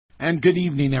And good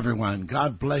evening, everyone.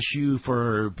 God bless you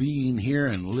for being here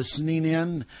and listening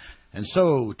in. And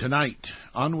so, tonight,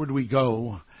 onward we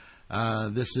go.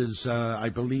 This is, I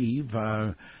believe,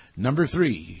 number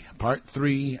 3, part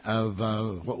 3 of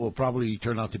what will probably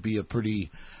turn out to be a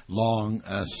pretty long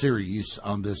series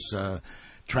on this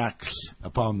tracks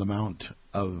upon the Mount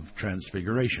of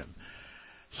Transfiguration.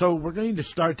 So we're going to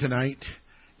start tonight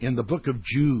in the book of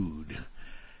Jude.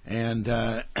 And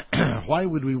why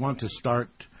would we want to start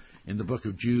in the book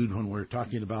of Jude when we're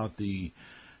talking about the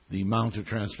Mount of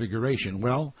Transfiguration?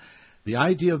 Well, the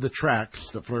idea of the tracks,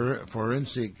 the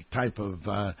forensic type of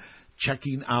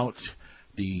checking out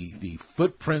the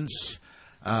footprints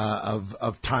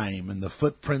of time and the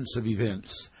footprints of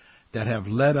events that have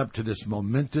led up to this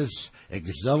momentous,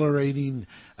 exhilarating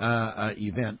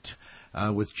event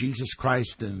with Jesus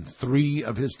Christ and 3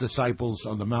 of his disciples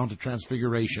on the Mount of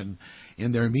Transfiguration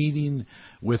in their meeting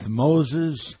with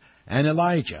Moses and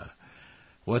Elijah.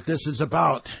 What this is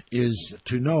about is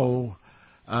to know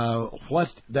what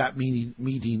that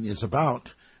meeting is about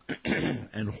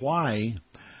and why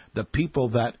the people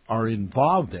that are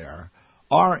involved there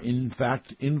are in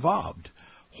fact involved.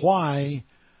 Why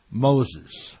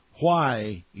Moses?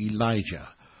 Why Elijah?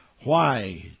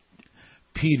 Why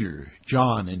Peter,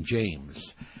 John, and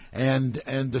James? And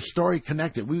the story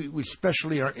connected. We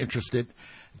especially are interested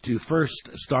to first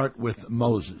start with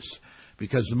Moses,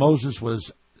 because Moses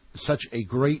was such a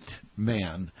great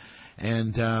man,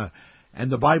 and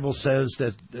the Bible says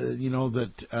that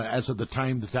that as of the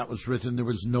time that was written, there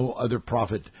was no other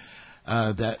prophet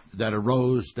that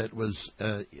arose that was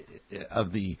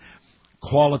of the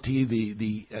quality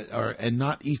and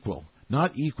not equal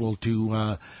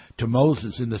to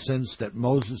Moses, in the sense that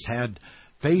Moses had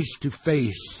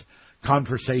face-to-face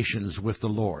conversations with the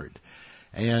Lord.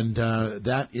 And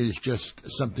that is just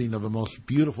something of a most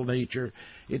beautiful nature.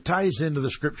 It ties into the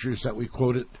scriptures that we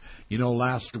quoted,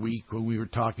 last week when we were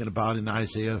talking about in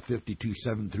Isaiah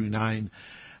 52:7-9.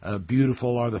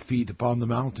 Beautiful are the feet upon the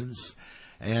mountains,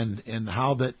 and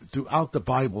how that throughout the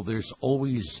Bible there's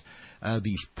always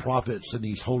these prophets and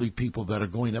these holy people that are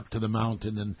going up to the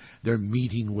mountain and they're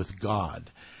meeting with God.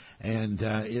 And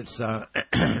it's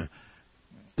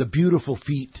the beautiful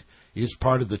feet is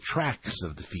part of the tracks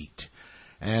of the feet.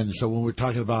 And so when we're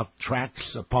talking about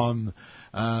tracks upon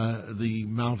the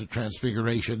Mount of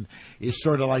Transfiguration, it's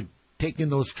sort of like taking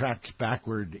those tracks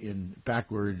backward in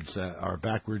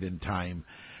time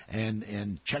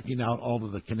and checking out all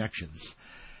of the connections.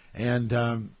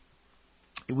 And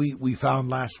we found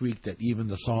last week that even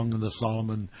the Song of the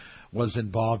Solomon was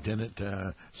involved in it.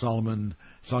 Song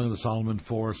of the Solomon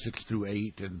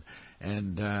 4:6-8,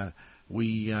 and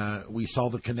we saw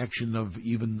the connection of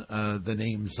even the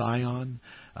name Zion,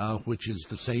 which is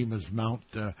the same as Mount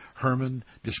Hermon,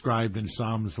 described in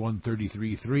Psalms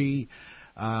 133:3.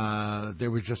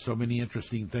 There were just so many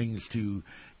interesting things to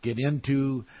get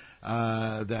into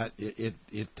that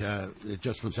it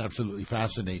just was absolutely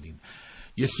fascinating.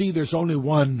 You see, there's only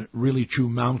one really true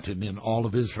mountain in all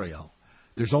of Israel.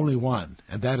 There's only one,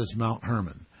 and that is Mount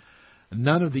Hermon.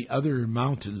 None of the other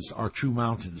mountains are true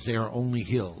mountains. They are only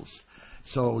hills.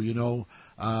 So,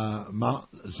 Mount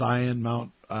Zion,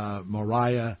 Mount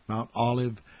Moriah, Mount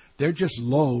Olive, they're just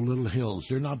low little hills.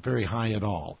 They're not very high at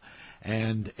all.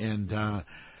 And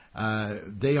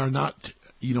they are not,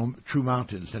 true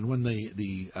mountains. And when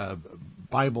the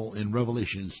Bible in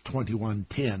Revelations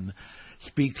 21:10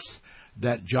 speaks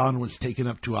that John was taken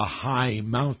up to a high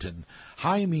mountain,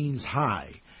 high means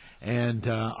high. And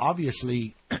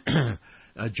obviously,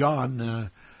 John,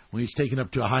 when he's taken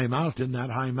up to a high mountain, that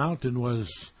high mountain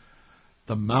was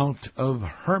the Mount of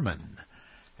Hermon.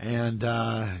 And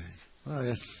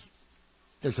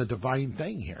there's a divine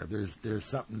thing here. There's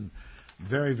something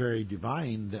very, very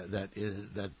divine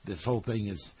that this whole thing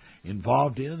is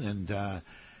involved in,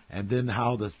 and then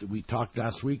how that we talked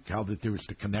last week, how that there was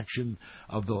the connection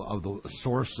of the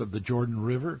source of the Jordan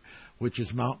River, which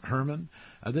is Mount Hermon.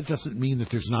 That doesn't mean that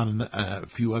there's not a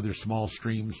few other small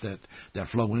streams that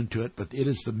flow into it, but it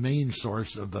is the main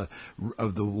source of the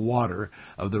water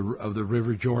of the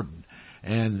River Jordan.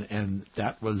 And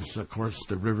that was, of course,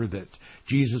 the river that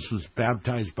Jesus was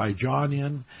baptized by John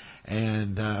in,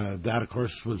 and that, of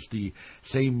course, was the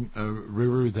same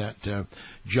river that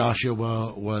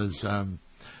Joshua was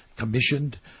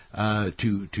commissioned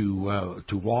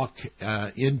to walk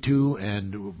into,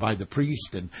 and by the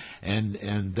priest,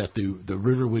 and that the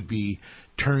river would be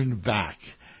turned back,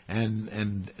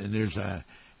 and there's a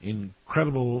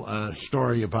incredible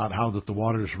story about how that the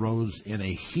waters rose in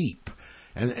a heap,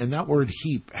 and that word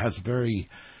heap has very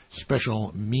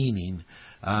special meaning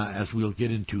as we'll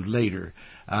get into later,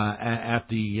 at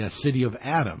the city of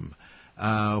Adam,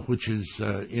 which is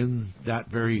in that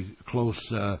very close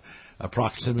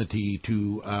proximity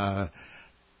to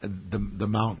the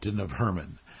mountain of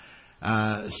Hermon.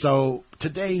 So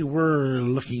today we're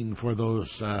looking for those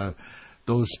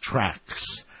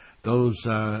tracks, those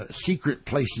secret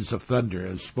places of thunder,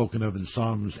 as spoken of in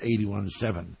Psalms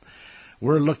 81:7.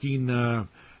 We're looking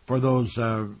for those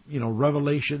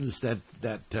revelations that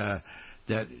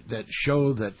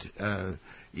show that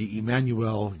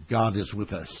Emmanuel, God, is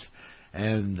with us,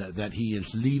 and that He is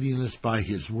leading us by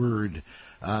His Word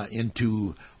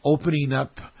into opening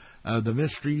up the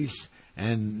mysteries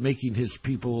and making His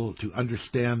people to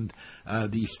understand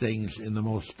these things in the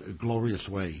most glorious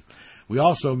way. We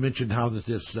also mentioned how that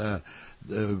this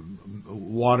the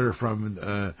water from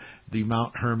the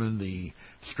Mount Hermon, the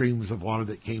streams of water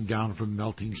that came down from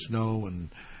melting snow, and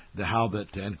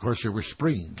and of course there were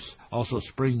also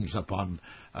springs up on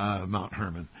Mount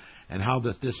Hermon, and how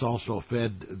that this also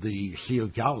fed the Sea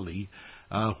of Galilee,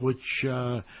 which,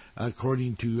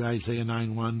 according to Isaiah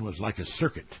 9:1, was like a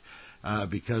circuit,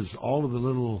 because all of the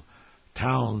little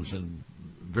towns and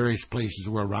various places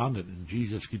were around it, and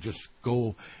Jesus could just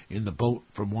go in the boat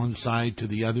from one side to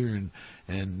the other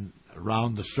and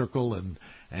around the circle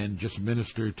and just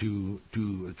minister to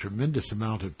a tremendous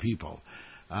amount of people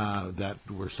that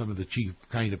were some of the chief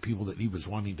kind of people that He was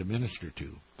wanting to minister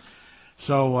to.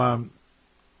 So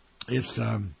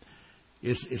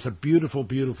it's a beautiful,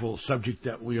 beautiful subject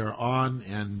that we are on,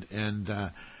 and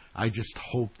I just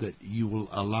hope that you will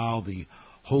allow the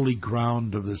holy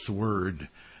ground of this Word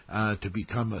to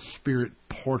become a spirit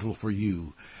portal for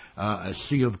you, a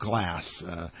sea of glass,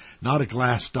 not a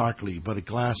glass darkly, but a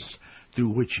glass through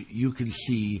which you can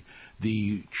see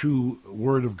the true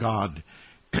Word of God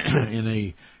in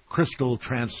a crystal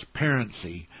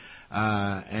transparency,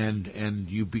 and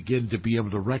you begin to be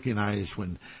able to recognize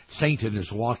when Satan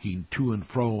is walking to and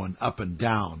fro and up and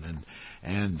down,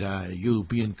 and you'll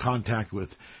be in contact with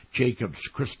Jacob's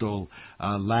crystal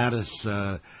ladder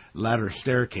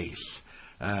staircase,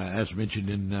 as mentioned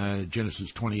in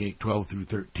Genesis 28:12 through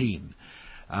 13.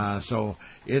 So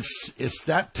it's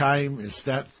that time, it's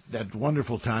that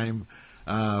wonderful time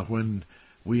when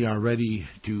we are ready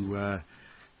to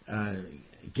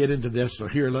get into this. So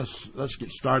here, let's get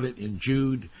started in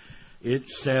Jude. It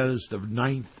says, the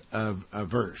 9th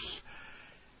verse,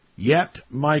 "Yet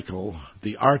Michael,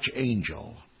 the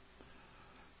archangel,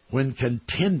 when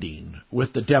contending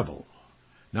with the devil."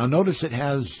 Now notice it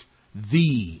has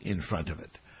 "the" in front of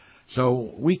it.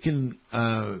 So we can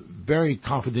very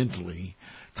confidentially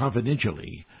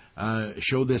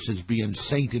show this as being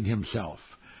Satan himself,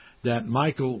 that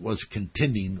Michael was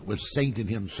contending with Satan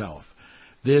himself.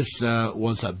 This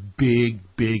was a big,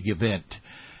 big event,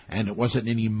 and it wasn't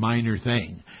any minor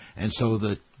thing. And so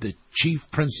the chief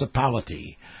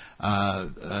principality,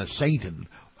 Satan,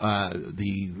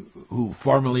 who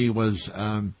formerly was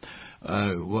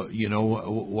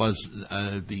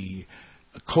the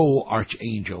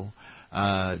co-archangel,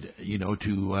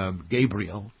 to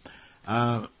Gabriel,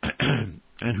 and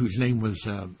whose name was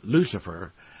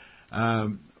Lucifer.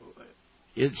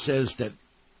 It says that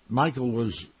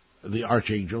Michael the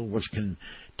archangel was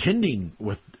contending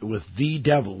with the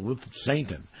devil, with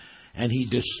Satan, and he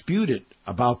disputed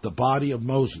about the body of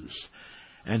Moses,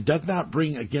 and doth not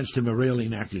bring against him a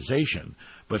railing accusation,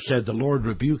 but said, "The Lord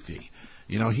rebuke thee."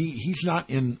 He's not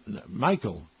in.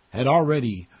 Michael had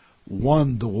already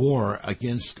won the war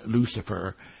against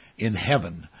Lucifer in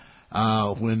heaven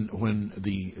when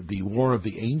the war of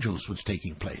the angels was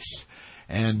taking place.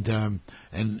 And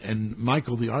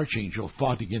Michael the archangel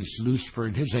fought against Lucifer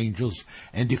and his angels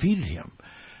and defeated him.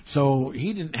 So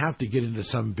he didn't have to get into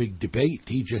some big debate.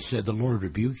 He just said, "The Lord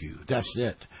rebuke you." That's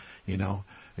it.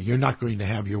 You're not going to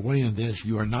have your way in this.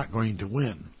 You are not going to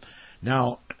win.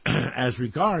 Now, as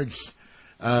regards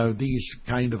these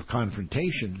kind of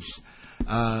confrontations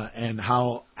and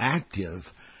how active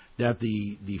that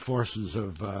the forces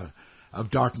of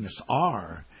darkness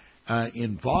are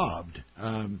involved.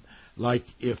 Like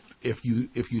if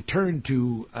you turn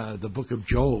to the book of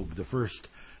Job, the first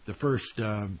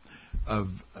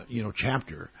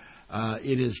chapter,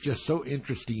 it is just so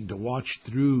interesting to watch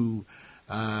through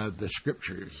the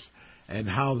scriptures, and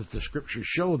how that the scriptures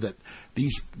show that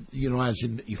these, as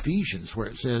in Ephesians, where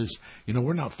it says,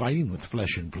 we're not fighting with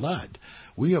flesh and blood.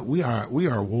 We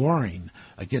are warring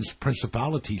against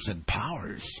principalities and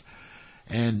powers,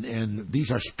 and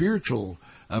these are spiritual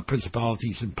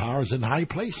principalities and powers in high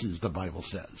places, the Bible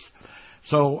says.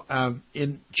 So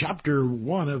in chapter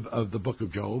 1 of the book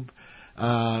of Job,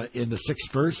 in the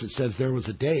 6th verse, it says, "There was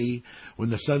a day when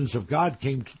the sons of God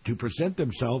came to present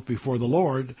themselves before the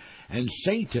Lord, and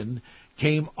Satan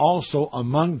came also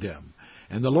among them.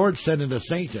 And the Lord said unto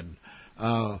Satan,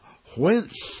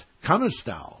 Whence comest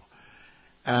thou?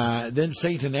 Then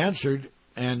Satan answered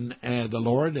and the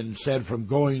Lord and said, From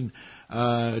going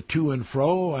to and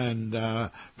fro, and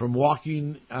from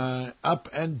walking up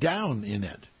and down in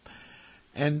it."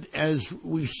 And as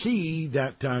we see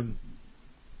that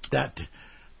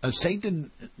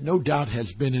Satan no doubt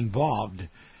has been involved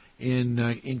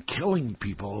in killing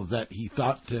people that he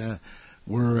thought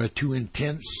were too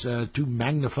intense, too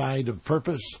magnified of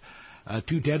purpose,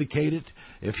 too dedicated.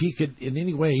 If he could in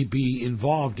any way be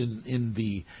involved in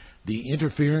the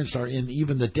interference or in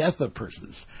even the death of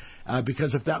persons,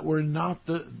 because if that were not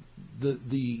the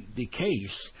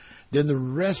case, then the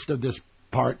rest of this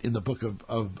part in the book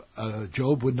of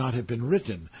Job would not have been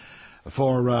written.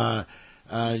 For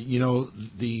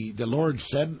the Lord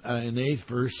said in the 8th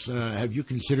verse, "Have you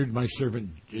considered my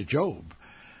servant Job?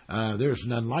 There is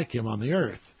none like him on the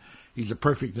earth. He's a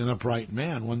perfect and upright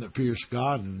man, one that fears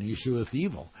God and escheweth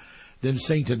evil." Then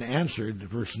Satan answered,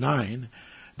 verse 9,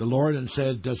 the Lord, and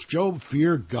said, "Does Job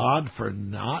fear God for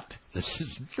naught?" This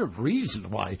is the reason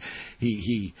why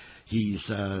he's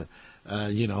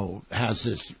has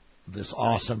this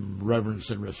awesome reverence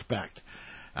and respect.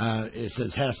 It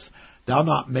says, "Hast thou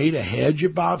not made a hedge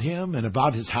about him and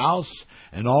about his house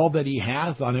and all that he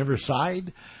hath on every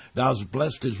side? Thou hast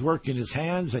blessed his work in his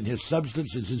hands, and his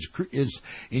substance is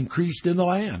increased in the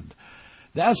land."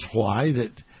 That's why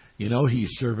that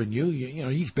he's serving you.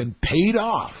 He's been paid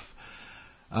off.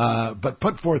 But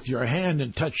put forth your hand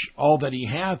and touch all that he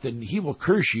hath, and he will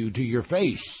curse you to your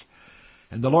face.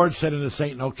 And the Lord said unto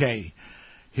Satan, "Okay,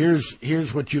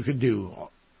 here's what you can do.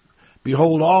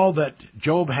 Behold, all that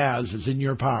Job has is in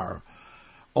your power.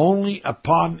 Only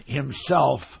upon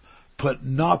himself put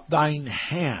not thine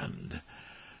hand."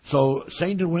 So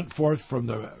Satan went forth from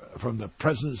the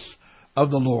presence of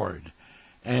the Lord,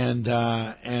 and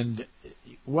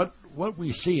what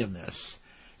we see in this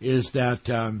is that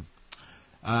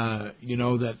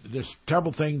that this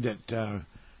terrible thing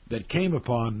that came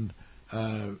upon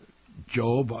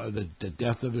Job, the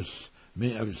death of his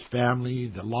family,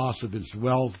 the loss of his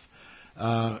wealth,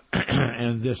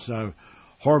 and this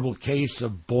horrible case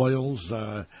of boils,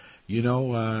 that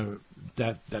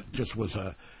just was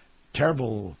a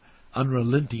terrible,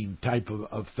 unrelenting type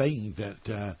of thing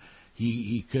that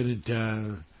he couldn't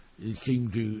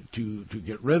seem to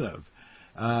get rid of.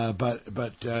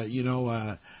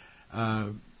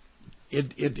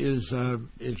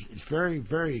 It's very,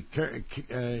 very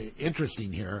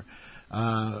interesting here.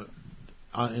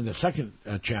 In the 2nd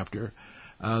chapter,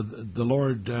 the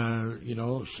Lord,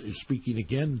 is speaking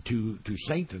again to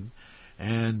Satan,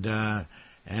 and the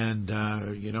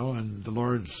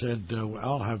Lord said,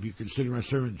 "Well, have you considered my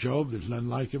servant Job? There's none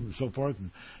like him," and so forth.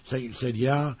 And Satan said,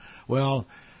 "Yeah, well,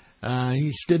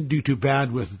 he didn't do too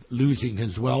bad with losing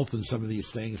his wealth and some of these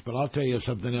things, but I'll tell you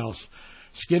something else.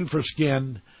 Skin for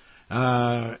skin,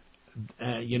 all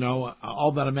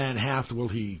that a man hath will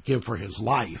he give for his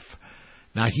life."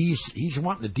 Now he's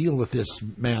wanting to deal with this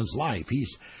man's life.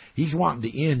 He's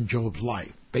wanting to end Job's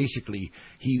life. Basically,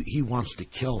 he wants to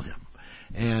kill him,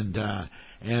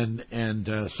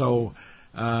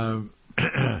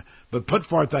 but put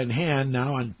forth thine hand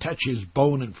now and touch his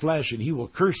bone and flesh, and he will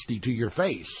curse thee to your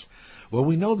face. Well,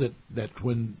 we know that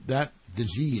when that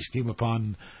disease came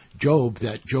upon Job,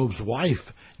 that Job's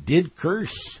wife did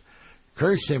curse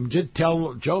him, did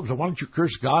tell Job, "Why don't you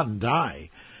curse God and die?"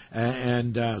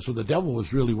 So the devil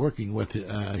was really working with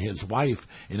his wife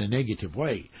in a negative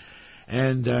way.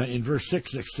 And in verse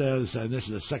 6 it says, and this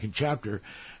is the 2nd chapter,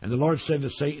 "And the Lord said to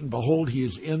Satan, Behold, he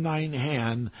is in thine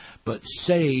hand, but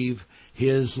save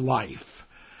his life."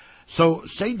 So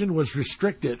Satan was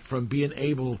restricted from being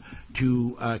able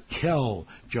to kill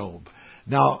Job.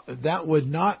 Now, that would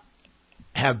not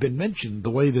have been mentioned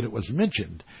the way that it was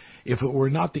mentioned if it were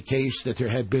not the case that there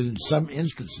had been some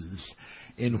instances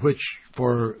in which,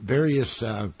 for various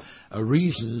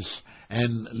reasons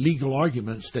and legal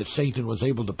arguments that Satan was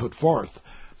able to put forth,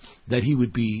 that he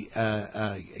would be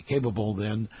capable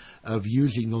then of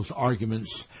using those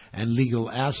arguments and legal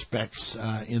aspects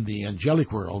in the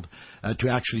angelic world to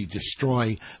actually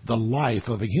destroy the life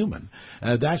of a human.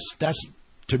 That's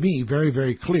to me very,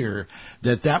 very clear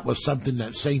that that was something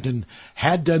that Satan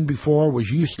had done before, was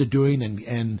used to doing,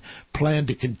 and planned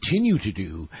to continue to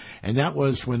do. And that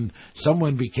was when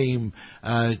someone became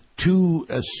too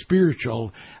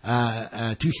spiritually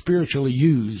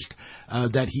used,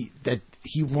 that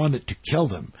he wanted to kill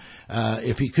them.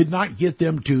 If he could not get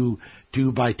them to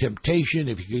by temptation,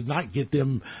 if he could not get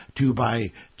them to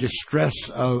by distress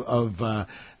of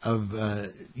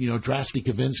drastic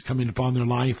events coming upon their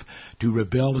life, to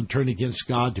rebel and turn against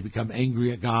God, to become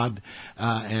angry at God,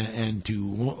 and to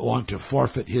want to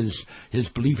forfeit his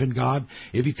belief in God.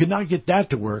 If he could not get that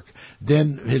to work,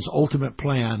 then his ultimate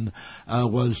plan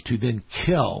was to then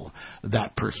kill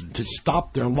that person, to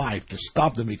stop their life, to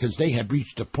stop them, because they had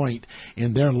reached a point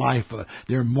in their life,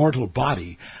 their mortal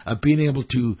body, being able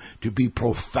to be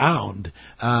profound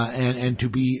and to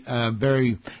be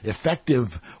very effective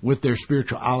with their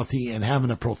spirituality, and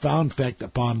having a profound effect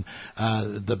upon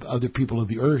the other people of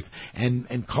the earth,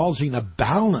 and causing a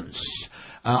balance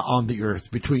on the earth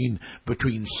between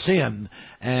sin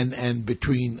and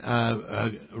between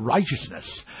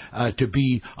righteousness, to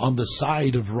be on the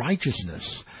side of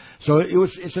righteousness. So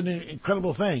it's an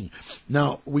incredible thing.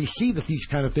 Now, we see that these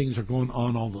kind of things are going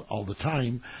on all the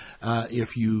time.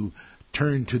 If you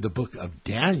turn to the book of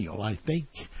Daniel, I think,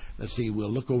 let's see,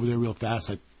 we'll look over there real fast.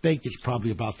 I think it's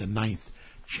probably about the 9th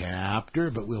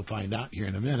chapter, but we'll find out here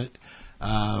in a minute.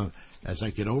 As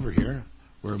I get over here,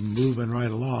 we're moving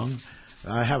right along.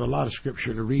 I have a lot of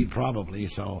scripture to read probably,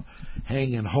 so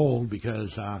hang and hold,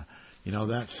 because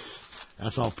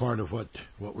that's all part of what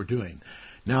we're doing.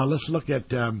 Now let's look at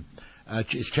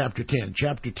it's chapter 10.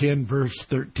 Chapter 10, verse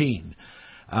 13.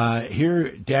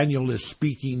 Here Daniel is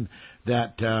speaking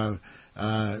that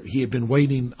he had been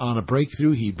waiting on a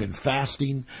breakthrough. He'd been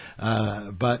fasting,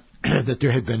 but that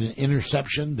there had been an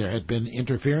interception. There had been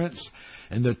interference.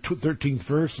 In the 13th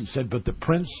verse, it said, "But the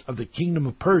prince of the kingdom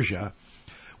of Persia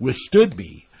withstood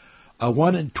me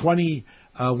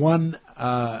 21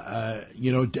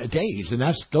 days," and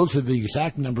those are the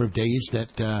exact number of days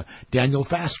that Daniel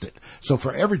fasted. So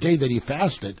for every day that he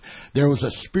fasted, there was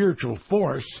a spiritual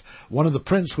force, one of the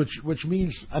prince, which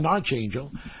means an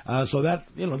archangel. So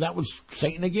that was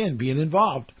Satan again being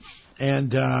involved,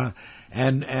 and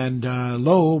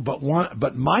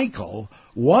but Michael,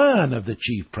 one of the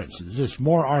chief princes. There's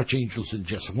more archangels than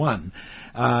just one,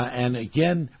 and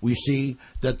again we see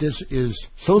that this is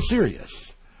so serious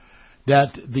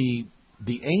that the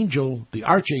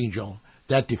archangel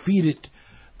that defeated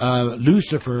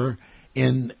Lucifer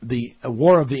in the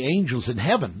war of the angels in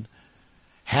heaven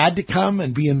had to come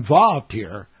and be involved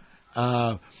here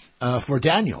for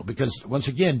Daniel, because once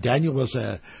again Daniel was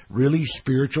a really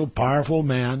spiritual, powerful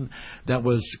man that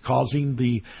was causing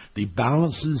the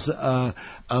balances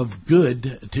of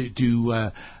good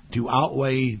to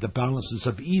outweigh the balances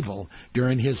of evil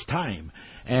during his time.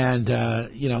 And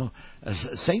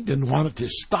Satan wanted to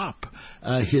stop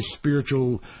his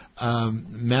spiritual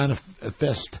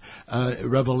manifest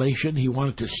revelation. He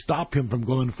wanted to stop him from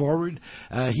going forward.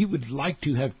 He would like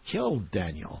to have killed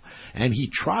Daniel, and he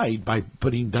tried by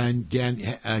putting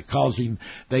causing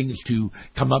things to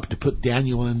come up to put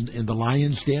Daniel in the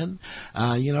lion's den.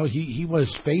 He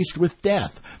was faced with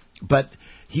death, but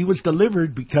he was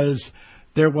delivered because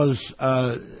there was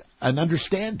an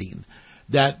understanding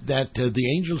that the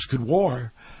angels could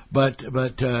war, but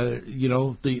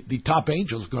the top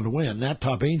angel is going to win. That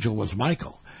top angel was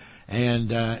Michael,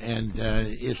 and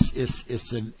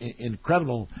it's an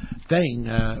incredible thing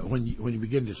when you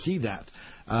begin to see that.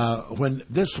 When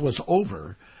this was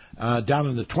over, down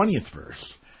in the 20th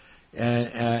verse,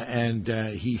 and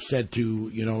he said to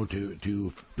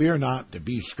fear not, to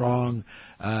be strong,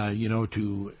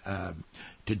 to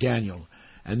Daniel.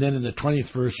 And then in the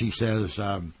 20th verse he says,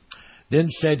 "Then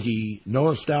said he,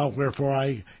 Knowest thou wherefore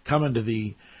I come unto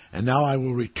thee? And now I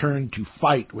will return to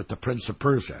fight with the prince of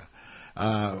Persia.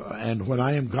 And when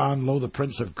I am gone, lo, the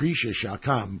prince of Grecia shall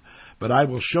come. But I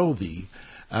will show thee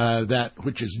that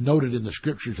which is noted in the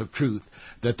scriptures of truth,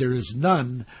 that there is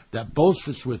none that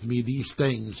boasteth with me these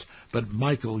things, but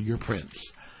Michael your prince."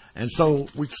 And so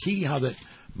we see how that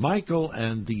Michael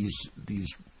and these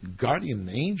guardian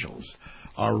angels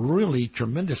are really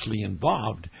tremendously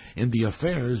involved in the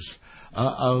affairs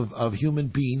of human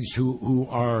beings who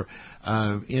are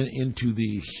into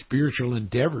the spiritual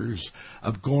endeavors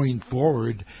of going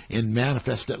forward in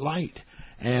manifested light.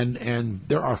 And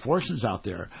there are forces out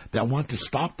there that want to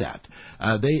stop that.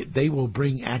 They will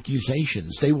bring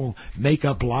accusations. They will make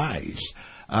up lies.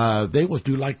 They will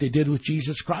do like they did with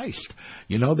Jesus Christ.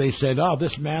 They said, "Oh,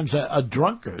 this man's a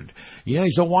drunkard.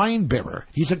 He's a wine bibber.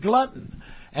 He's a glutton.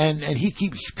 And he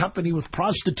keeps company with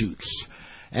prostitutes."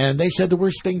 and they said the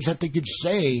worst things that they could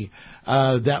say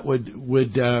that would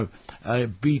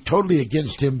be totally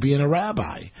against him being a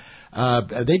rabbi.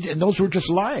 And those were just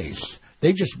lies.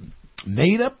 They just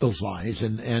made up those lies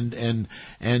and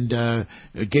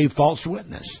gave false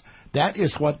witness. That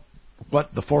is what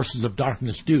the forces of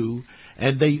darkness do,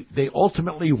 and they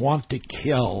ultimately want to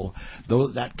kill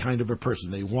that kind of a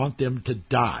person. They want them to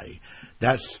die.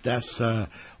 That's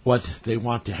what they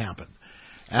want to happen.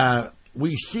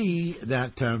 We see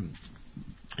that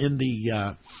in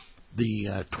the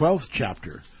 12th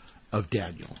chapter of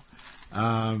Daniel,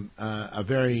 a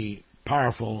very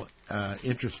powerful,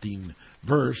 interesting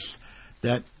verse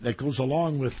that goes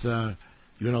along with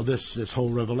this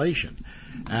whole revelation.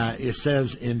 It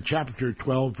says in chapter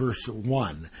 12, verse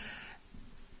 1,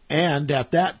 "And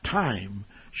at that time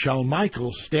shall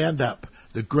Michael stand up,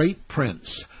 the great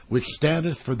prince, which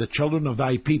standeth for the children of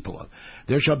thy people.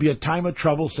 There shall be a time of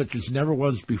trouble such as never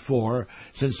was before,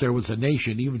 since there was a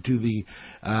nation, even to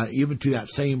that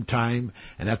same time.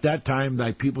 And at that time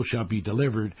thy people shall be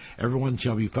delivered. Everyone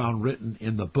shall be found written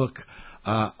in the book.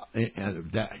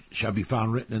 That shall be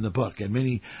found written in the book. And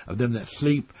many of them that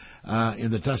sleep in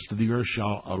the dust of the earth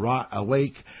shall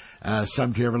awake,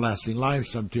 some to everlasting life,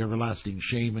 some to everlasting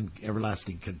shame and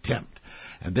everlasting contempt.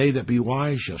 And they that be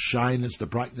wise shall shine as the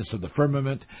brightness of the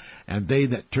firmament, and they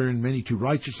that turn many to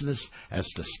righteousness as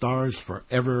the stars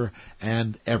forever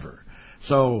and ever."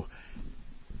 So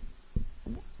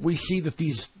we see that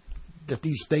these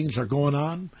things are going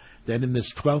on. That in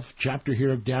this 12th chapter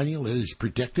here of Daniel, it is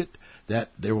predicted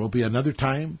that there will be another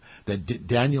time that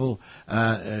Daniel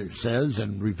says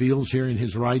and reveals here in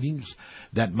his writings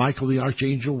that Michael the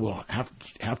archangel will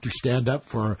have to stand up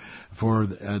for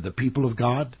the people of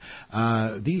God.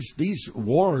 These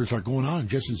wars are going on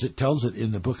just as it tells it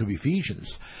in the book of Ephesians,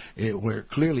 where it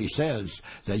clearly says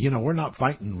that we're not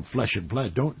fighting flesh and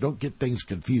blood. Don't get things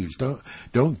confused.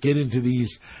 Don't get into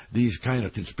these kind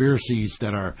of conspiracies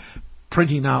that are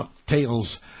printing out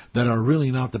tales that are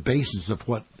really not the basis of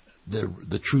what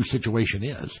the true situation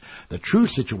is. The true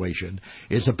situation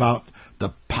is about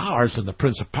the powers and the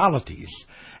principalities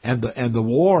and the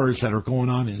wars that are going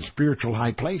on in spiritual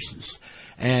high places.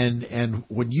 And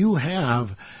when you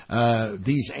have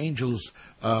these angels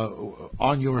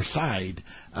on your side,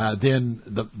 then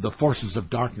the forces of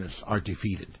darkness are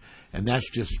defeated. And that's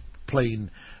just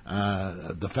plain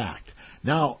the fact.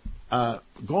 Now,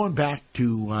 going back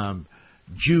to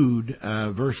Jude,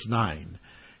 verse 9,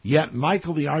 "Yet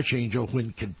Michael the archangel,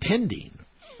 when contending,"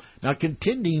 now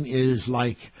contending is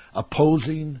like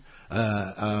opposing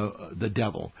the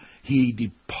devil.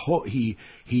 He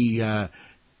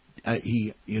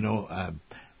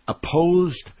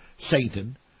opposed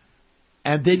Satan,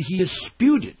 and then he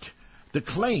disputed the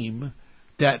claim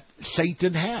that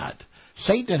Satan had.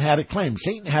 Satan had a claim.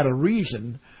 Satan had a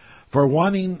reason for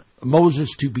wanting Moses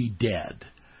to be dead.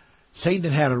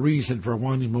 Satan had a reason for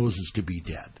wanting Moses to be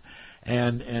dead.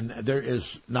 And there is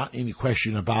not any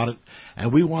question about it.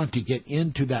 And we want to get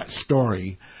into that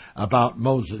story about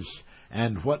Moses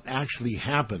and what actually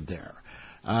happened there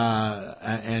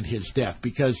and his death.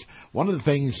 Because one of the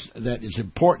things that is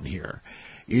important here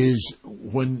is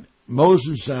when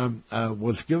Moses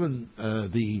was given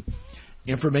the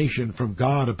information from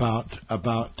God about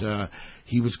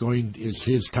it's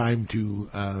his time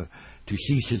to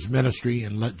cease his ministry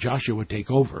and let Joshua take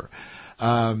over.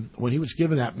 When he was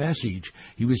given that message,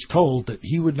 he was told that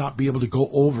he would not be able to go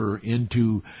over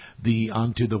onto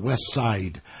the west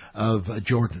side of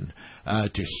Jordan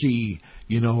to see,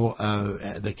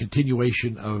 the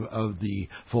continuation of the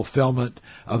fulfillment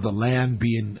of the land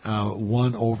being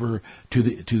won over to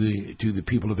the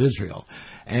people of Israel,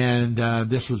 and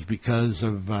this was because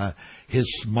of his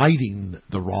smiting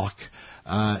the rock.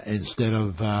 Instead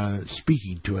of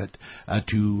speaking to it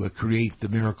to create the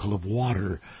miracle of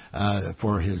water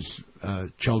for his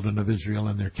children of Israel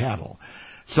and their cattle.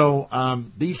 So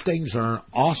these things are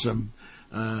awesome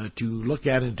to look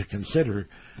at and to consider,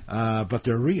 but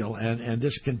they're real. And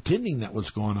this contending that was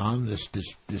going on, this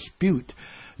dispute,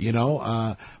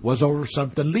 was over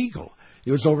something legal.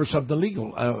 It was over something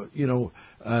legal.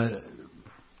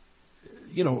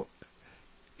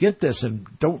 Get this and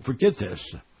don't forget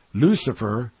this.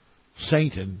 Lucifer,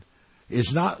 Satan, is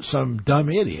not some dumb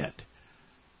idiot.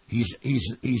 He's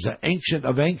an ancient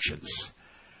of ancients,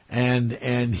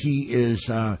 and he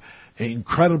is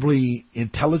incredibly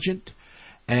intelligent,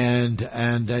 and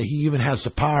he even has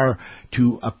the power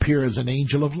to appear as an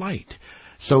angel of light.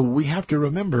 So we have to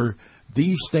remember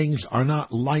these things are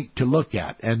not light to look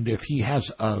at. And if he has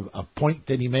a point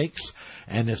that he makes,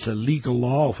 and it's a legal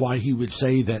law of why he would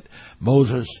say that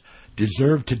Moses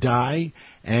deserved to die,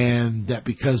 and that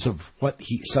because of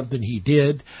something he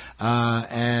did,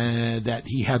 and that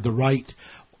he had the right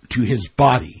to his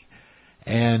body,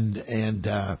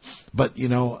 but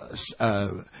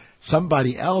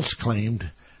somebody else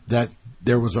claimed that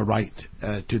there was a right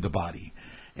to the body,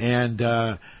 and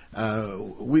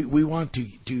we want to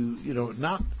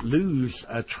not lose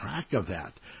track of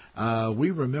that. We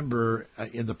remember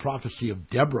in the prophecy of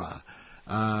Deborah,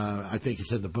 I think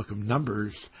it's in the book of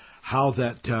Numbers, how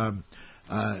that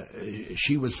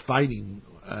she was fighting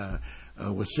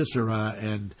with Sisera,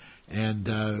 and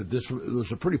this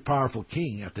was a pretty powerful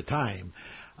king at the time.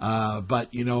 But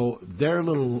their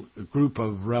little group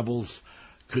of rebels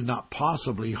could not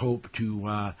possibly hope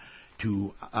to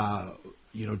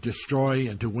destroy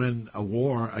and to win a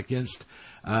war against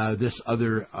this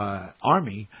other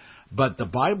army. But the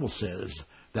Bible says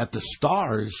that the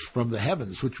stars from the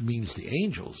heavens, which means the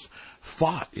angels,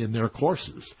 fought in their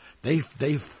courses. They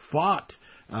fought,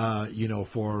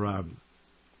 for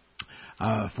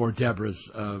Deborah's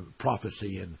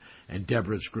prophecy and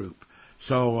Deborah's group.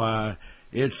 So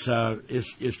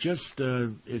it's just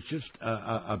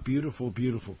a beautiful,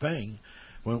 beautiful thing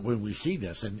when we see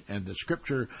this. And the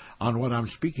scripture on what I'm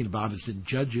speaking about is in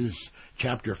Judges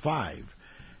chapter 5,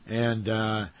 and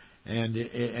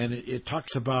it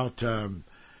talks about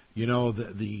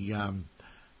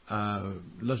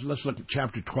let's look at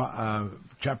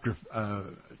chapter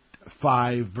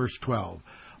 5 verse 12.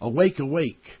 Awake,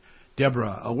 awake,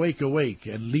 Deborah, awake, awake,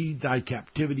 and lead thy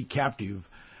captivity captive,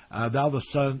 thou the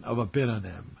son of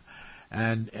Abinoam.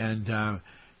 And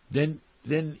then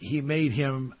he made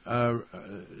him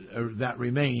that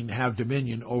remain have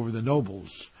dominion over the nobles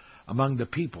among the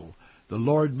people. The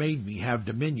Lord made me have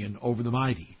dominion over the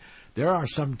mighty. There are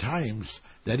some times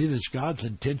that it is God's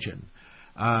intention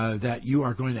that you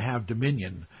are going to have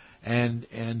dominion, and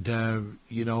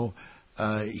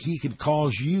He can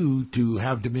cause you to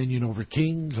have dominion over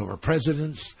kings, over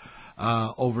presidents,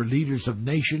 over leaders of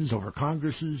nations, over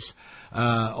congresses,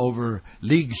 over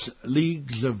leagues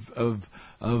of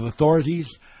authorities.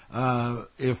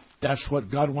 If that's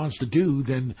what God wants to do,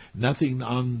 then nothing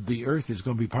on the earth is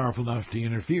going to be powerful enough to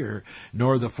interfere,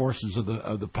 nor the forces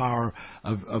of the power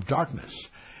of darkness.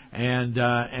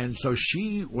 And so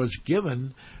she was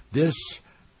given this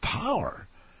power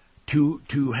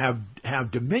to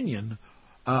have dominion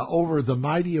over the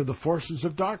mighty of the forces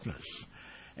of darkness.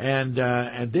 And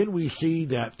then we see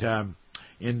that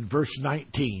in verse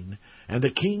 19, and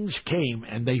the kings came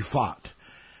and they fought.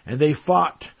 And they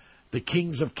fought the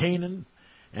kings of Canaan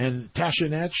and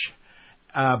Tashenach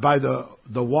by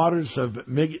the waters of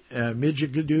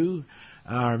Megiddo.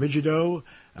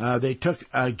 They took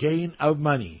a gain of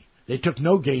money. They took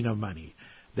no gain of money.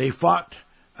 They fought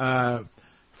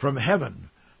from heaven.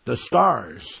 The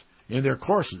stars in their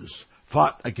courses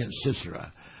fought against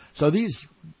Sisera. So these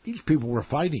people were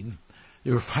fighting.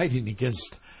 They were fighting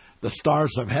against the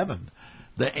stars of heaven,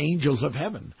 the angels of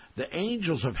heaven. The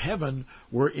angels of heaven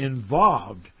were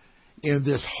involved in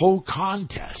this whole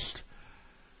contest.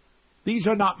 These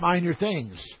are not minor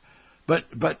things. But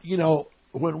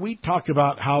when we talk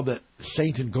about how that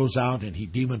Satan goes out and he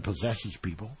demon possesses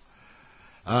people,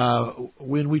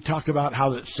 when we talk about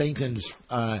how that Satan's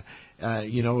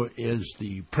is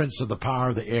the prince of the power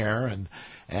of the air,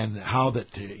 and how that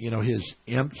his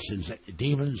imps, his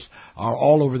demons are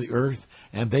all over the earth,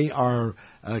 and they are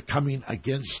coming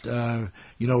against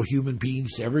human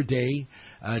beings every day,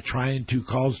 trying to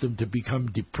cause them to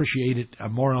become depreciated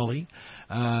morally,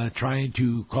 trying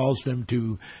to cause them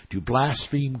to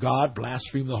blaspheme God,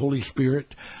 blaspheme the Holy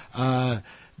Spirit.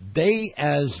 They,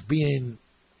 as being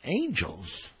angels,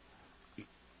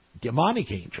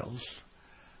 demonic angels,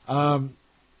 are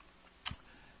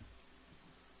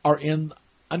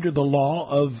under the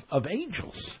law of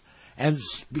angels. And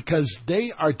because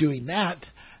they are doing that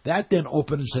then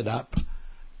opens it up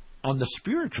on the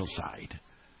spiritual side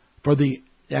for the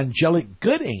angelic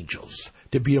good angels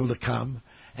to be able to come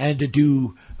and to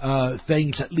do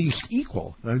things at least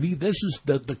equal. I mean, this is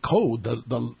the code,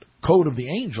 the code of the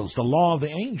angels, the law of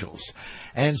the angels.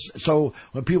 And so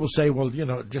when people say, well,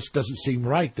 it just doesn't seem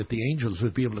right that the angels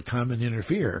would be able to come and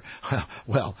interfere.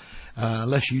 Well,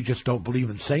 unless you just don't believe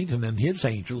in Satan and his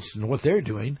angels and what they're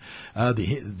doing,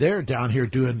 they're down here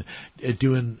doing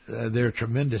their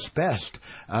tremendous best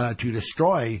to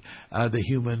destroy the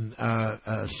human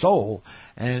soul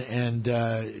and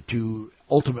to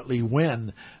ultimately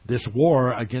win this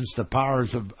war against the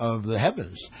powers of the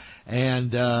heavens.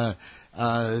 And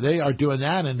they are doing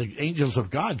that, and the angels of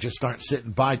God just aren't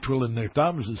sitting by twiddling their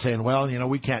thumbs and saying, well,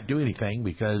 we can't do anything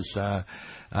because,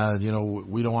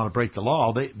 we don't want to break the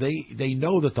law. They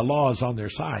know that the law is on their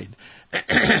side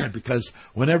because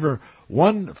whenever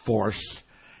one force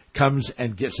comes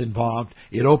and gets involved,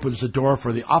 it opens the door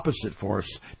for the opposite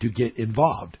force to get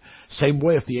involved. Same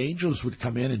way, if the angels would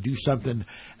come in and do something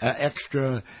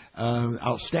extra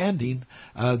outstanding,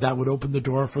 that would open the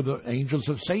door for the angels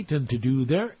of Satan to do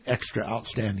their extra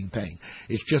outstanding thing.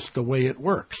 It's just the way it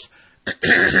works.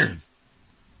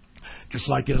 Just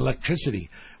like in electricity,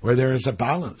 where there is a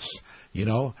balance.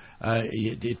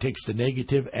 It takes the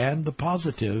negative and the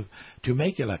positive to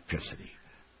make electricity.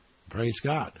 Praise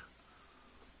God.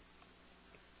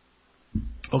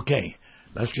 Okay,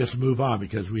 let's just move on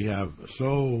because we have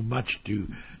so much to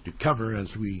cover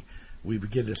as we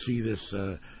begin to see this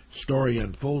story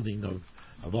unfolding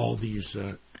of all these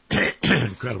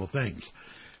incredible things.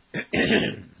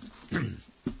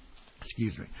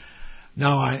 Excuse me.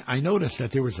 Now, I noticed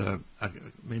that there was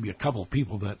maybe a couple of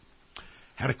people that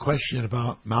had a question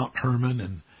about Mount Hermon,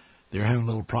 and they're having a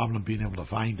little problem being able to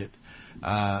find it. But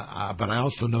I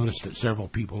also noticed that several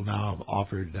people now have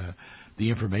offered the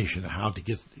information on how to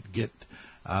get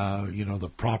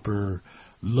the proper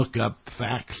look-up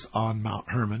facts on Mount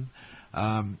Hermon.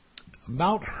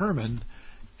 Mount Hermon,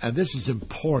 and this is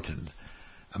important,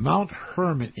 Mount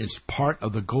Hermon is part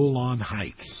of the Golan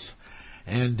Heights,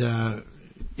 and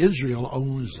Israel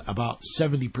owns about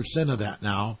 70% of that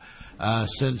now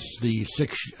since the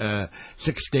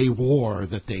Six-Day War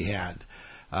that they had,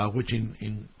 which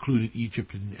included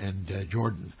Egypt and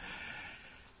Jordan.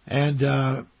 And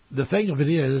the thing of it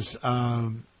is,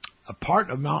 a part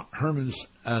of Mount Hermon's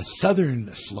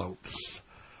southern slopes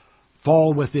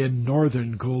fall within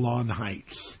northern Golan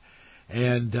Heights.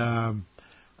 And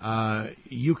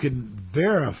you can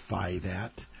verify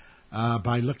that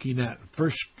by looking at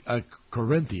 1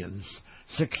 Corinthians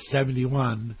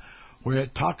 6:71, where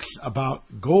it talks about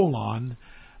Golan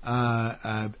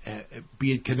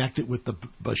being connected with the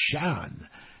Bashan.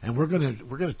 And we're going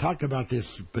to talk about this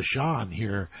Bashan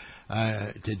here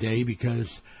today, because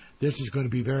this is going to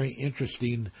be a very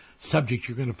interesting subject.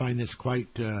 You're going to find this quite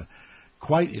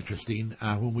interesting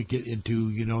when we get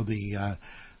into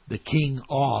the King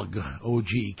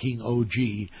King Og,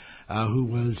 who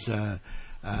was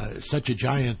such a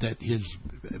giant that his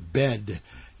bed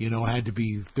had to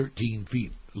be 13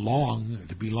 feet long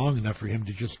to be long enough for him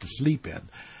to sleep in.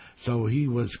 So he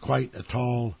was quite a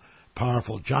tall,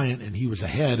 powerful giant, and he was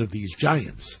ahead of these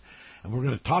giants. And we're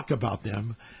going to talk about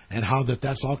them and how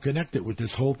that's all connected with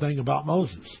this whole thing about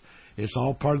Moses. It's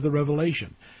all part of the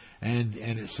revelation. And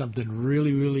it's something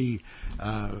really, really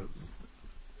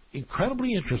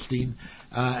incredibly interesting,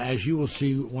 as you will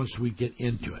see once we get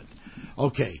into it.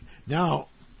 Okay, now,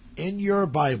 in your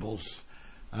Bibles,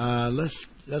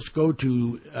 let's go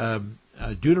to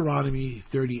Deuteronomy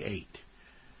 38.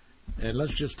 And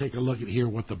let's just take a look at here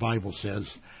what the Bible says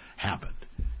happened.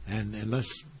 And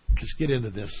let's just get into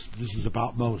this. This is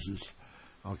about Moses.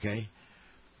 Okay?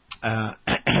 And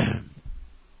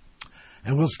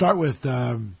we'll start with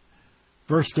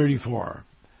verse 34.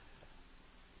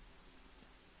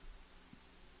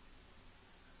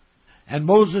 And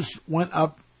Moses went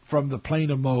up from the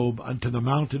plain of Moab unto the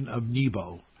mountain of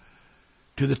Nebo,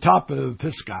 to the top of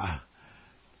Pisgah,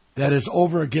 that is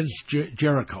over against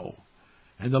Jericho.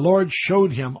 And the Lord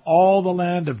showed him all the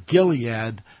land of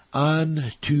Gilead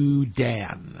unto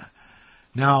Dan.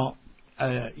 Now,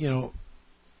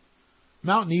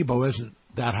 Mount Nebo isn't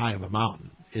that high of a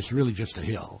mountain. It's really just a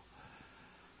hill.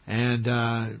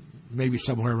 And maybe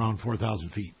somewhere around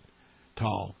 4,000 feet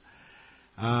tall.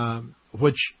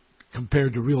 Which,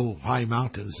 compared to real high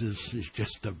mountains, is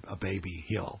just a baby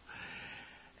hill.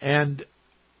 And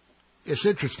it's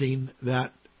interesting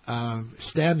that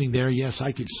standing there, yes,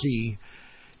 I could see,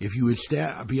 if you would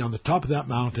be on the top of that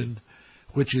mountain,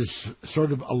 which is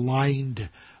sort of aligned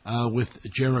with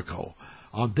Jericho.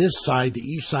 On this side, the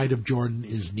east side of Jordan,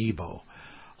 is Nebo.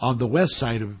 On the west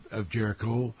side of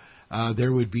Jericho,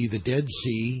 there would be the Dead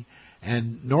Sea,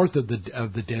 and north of the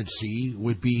Dead Sea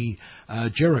would be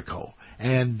Jericho.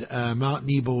 And Mount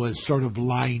Nebo is sort of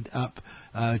lined up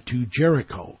to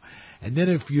Jericho. And then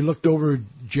if you looked over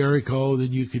Jericho,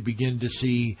 then you could begin to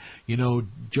see,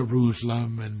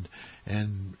 Jerusalem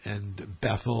and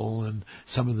Bethel and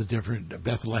some of the different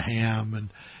Bethlehem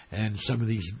and some of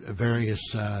these various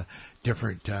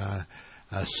different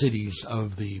cities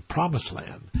of the Promised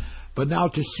Land. But now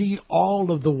to see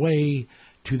all of the way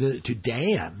to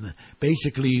Dan,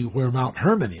 basically where Mount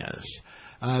Hermon is,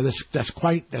 That's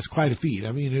quite a feat.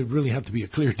 I mean, it really have to be a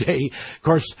clear day. Of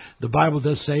course, the Bible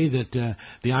does say that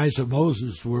the eyes of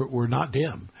Moses were not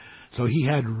dim, so he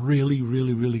had really,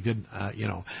 really, really good,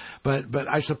 But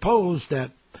I suppose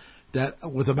that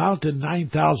with a mountain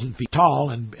 9,000 feet tall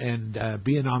and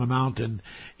being on a mountain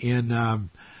in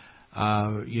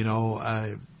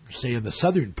say in the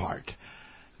southern part,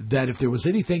 that if there was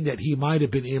anything that he might have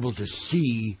been able to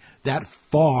see that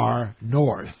far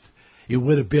north, it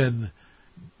would have been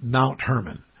Mount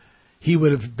Hermon. He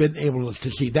would have been able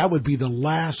to see. That would be the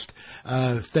last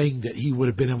thing that he would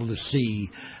have been able to see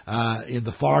in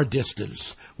the far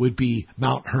distance would be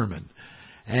Mount Hermon.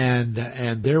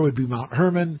 And there would be Mount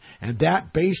Hermon, and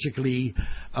that basically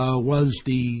was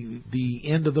the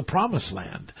end of the Promised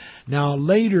Land. Now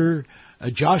later,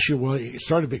 Joshua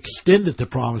sort of extended the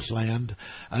Promised Land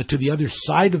to the other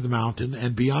side of the mountain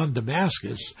and beyond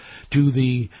Damascus to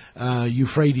the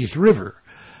Euphrates River.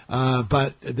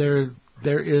 But there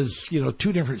is,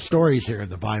 two different stories here in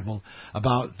the Bible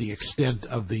about the extent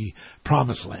of the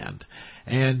Promised Land.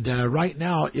 And right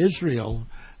now, Israel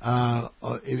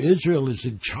is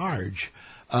in charge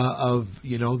of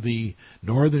the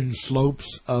northern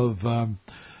slopes of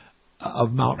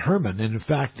Mount Hermon, and in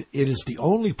fact, it is the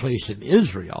only place in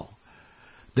Israel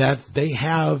that they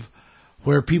have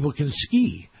where people can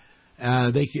ski.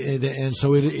 And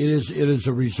so it is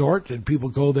a resort, and people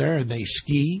go there and they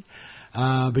ski.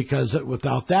 Because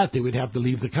without that, they would have to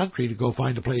leave the country to go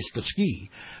find a place to ski.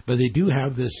 But they do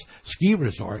have this ski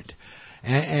resort.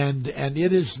 And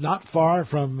it is not far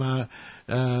from,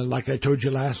 like I told you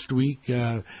last week,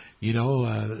 that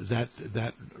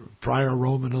prior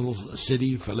Roman little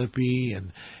city, Philippi,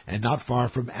 and not far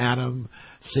from Adam,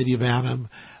 city of Adam.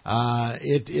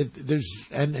 There's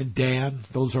Dan.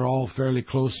 Those are all fairly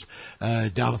close,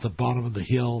 down at the bottom of the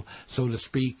hill, so to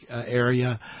speak,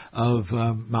 area of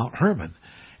Mount Hermon.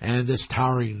 And this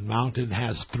towering mountain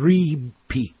has 3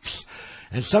 peaks,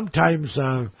 and sometimes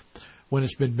when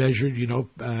it's been measured,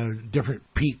 different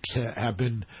peaks have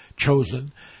been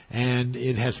chosen, and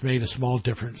it has made a small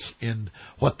difference in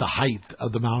what the height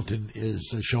of the mountain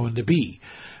is shown to be.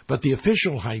 But the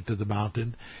official height of the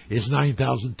mountain is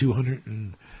 9,200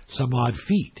 and some odd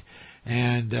feet,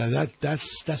 and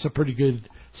that's a pretty good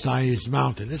sized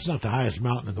mountain. It's not the highest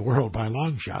mountain in the world by a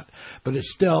long shot, but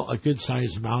it's still a good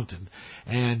sized mountain,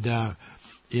 and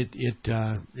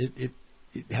it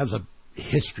has a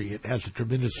history. It has a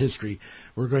tremendous history.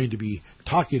 We're going to be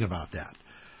talking about that.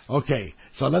 Okay,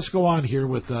 so let's go on here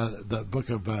with the book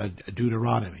of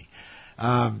Deuteronomy.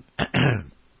 And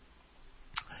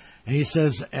he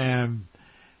says in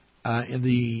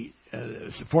the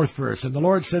 4th verse, "And the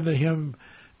Lord said to him,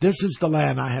 This is the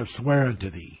land I have sworn to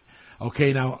thee."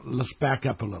 Okay, now let's back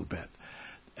up a little bit.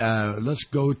 Let's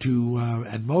go to,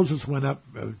 and Moses went up,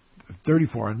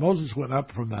 34, and Moses went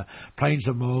up from the plains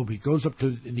of Moab. He goes up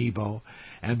to Nebo,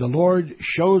 and the Lord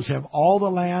shows him all the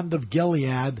land of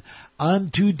Gilead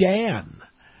unto Dan,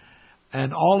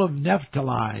 and all of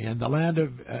Naphtali, and the land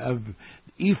of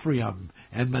Ephraim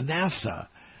and Manasseh,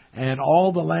 and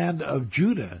all the land of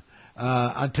Judah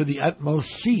unto the utmost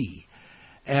sea,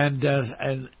 and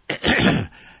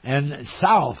and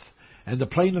south, and the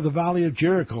plain of the valley of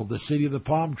Jericho, the city of the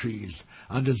palm trees,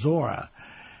 unto Zorah.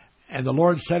 And the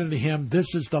Lord said unto him, This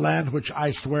is the land which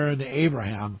I swear unto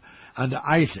Abraham, unto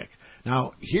Isaac.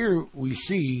 Now, here we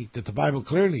see that the Bible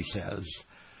clearly says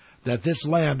that this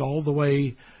land all the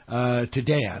way to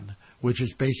Dan, which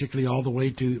is basically all the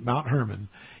way to Mount Hermon,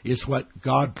 is what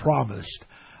God promised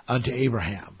unto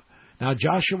Abraham. Now,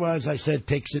 Joshua, as I said,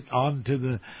 takes it on to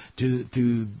the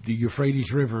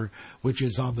Euphrates River, which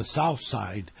is on the south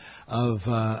side of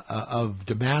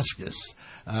Damascus,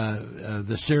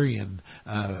 the Syrian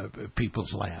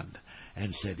people's land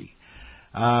and city.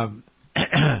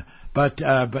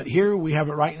 But here we have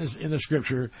it right in the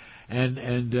Scripture,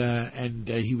 and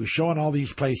he was showing all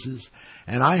these places.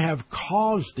 And I have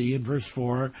caused thee, in verse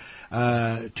 4,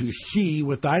 to see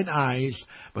with thine eyes,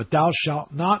 but thou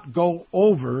shalt not go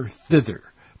over thither.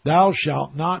 Thou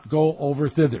shalt not go over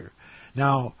thither.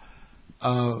 Now,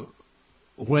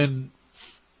 when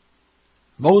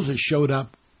Moses showed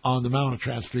up on the Mount of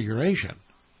Transfiguration,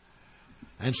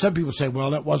 and some people say,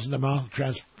 well, that wasn't the Mount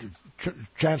of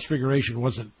Transfiguration,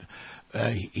 wasn't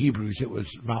Hebrews, it was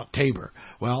Mount Tabor.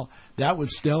 Well, that would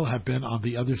still have been on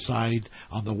the other side,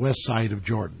 on the west side of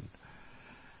Jordan.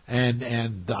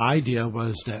 And the idea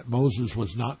was that Moses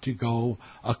was not to go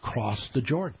across the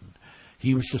Jordan.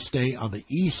 He was to stay on the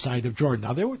east side of Jordan.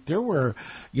 Now there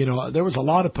was a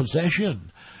lot of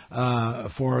possession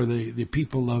for the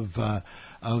people of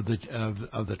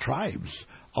the tribes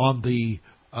on the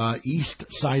east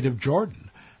side of Jordan.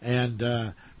 and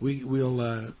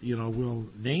we'll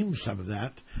name some of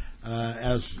that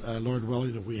as Lord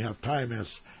willing, if we have time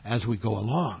as we go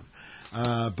along.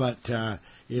 But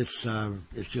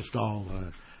it's just all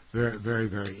very, very,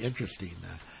 very interesting.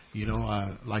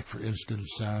 Like for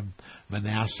instance,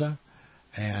 Manasseh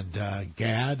and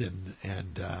Gad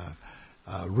and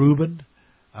Reuben,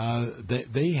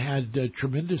 they had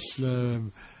tremendous,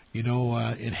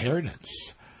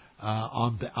 inheritance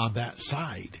on that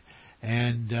side,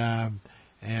 and Dan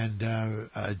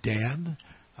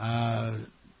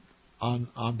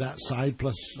on that side,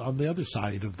 plus on the other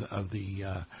side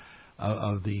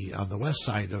on the west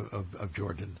side of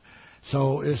Jordan.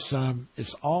 So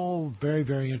it's all very,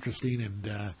 very interesting,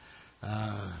 and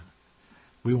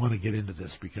we want to get into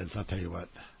this because I'll tell you what,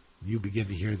 you begin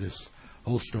to hear this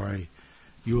whole story,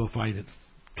 you will find it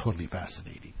totally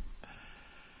fascinating.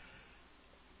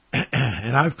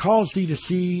 And I've caused thee to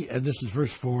see, and this is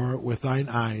verse 4, with thine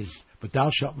eyes, but thou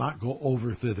shalt not go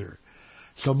over thither.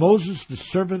 So Moses, the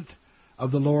servant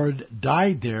of the Lord,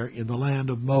 died there in the land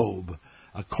of Moab,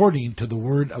 according to the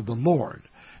word of the Lord.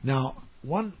 Now,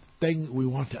 one thing we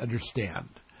want to understand,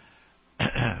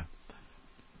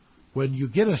 when you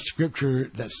get a scripture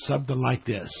that's something like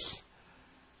this,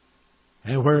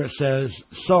 and where it says,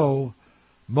 so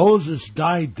Moses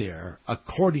died there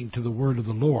according to the word of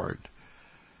the Lord,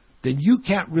 then you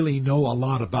can't really know a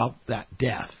lot about that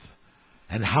death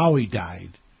and how he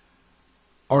died,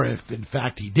 or if in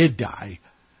fact he did die,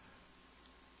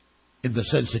 in the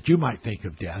sense that you might think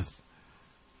of death,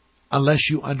 unless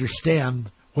you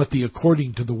understand what the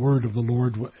according to the word of the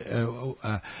Lord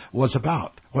was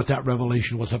about, what that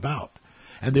revelation was about.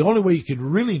 And the only way you can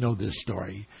really know this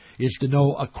story is to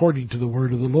know according to the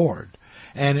word of the Lord.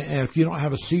 And if you don't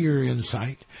have a seer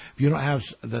insight, if you don't have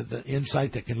the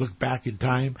insight that can look back in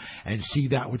time and see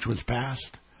that which was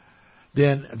past,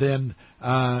 then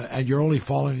and you're only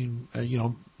following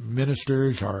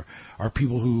ministers or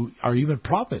people who are even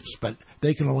prophets, but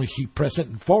they can only see present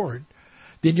and forward,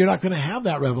 then you're not going to have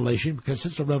that revelation, because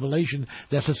it's a revelation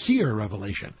that's a seer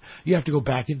revelation. You have to go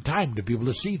back in time to be able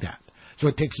to see that. So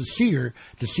it takes a seer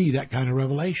to see that kind of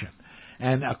revelation,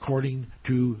 and according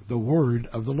to the word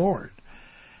of the Lord.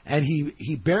 And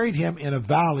he buried him in a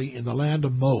valley in the land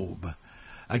of Moab,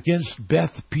 against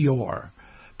Beth Peor.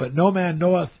 But no man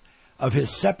knoweth of his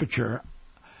sepulchre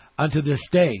unto this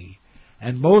day.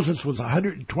 And Moses was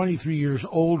 123 years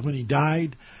old when he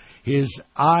died. His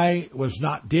eye was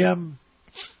not dim,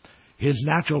 his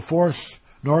natural force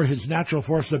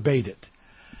abated.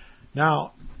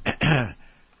 Now,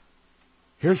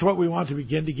 here's what we want to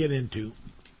begin to get into,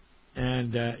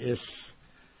 and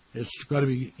it's going to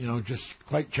be, just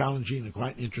quite challenging and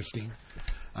quite interesting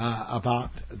about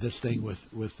this thing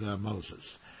with Moses.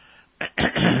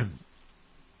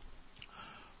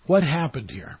 What happened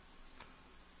here?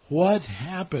 What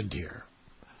happened here?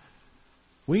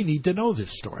 We need to know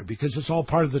this story because it's all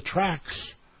part of the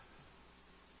tracks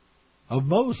of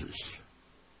Moses,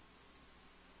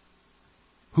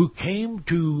 who came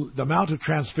to the Mount of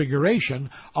Transfiguration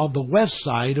on the west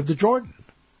side of the Jordan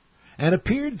and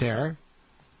appeared there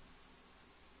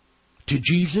to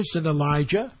Jesus and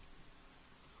Elijah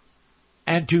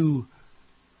and to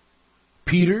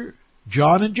Peter,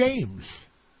 John, and James.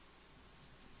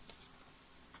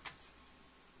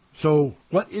 So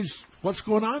what's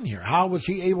going on here? How was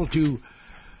he able to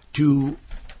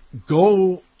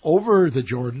go over the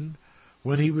Jordan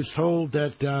when he was told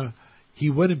that he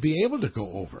wouldn't be able to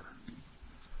go over?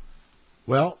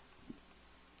 Well,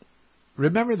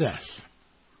 remember this.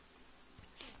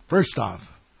 First off,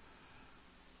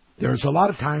 there's a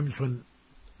lot of times when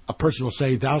a person will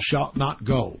say, thou shalt not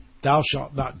go, thou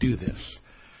shalt not do this.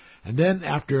 And then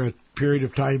after a period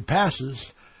of time passes,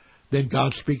 then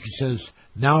God speaks and says,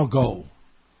 now go.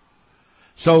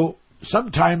 So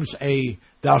sometimes a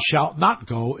thou shalt not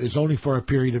go is only for a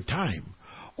period of time,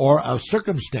 or of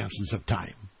circumstances of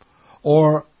time,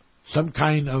 or some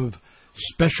kind of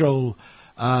special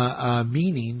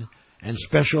meaning and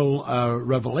special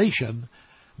revelation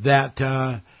that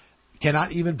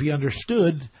cannot even be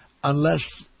understood unless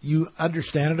you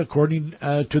understand it according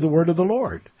to the word of the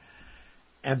Lord.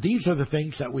 And these are the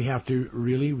things that we have to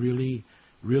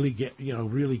really get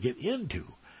into.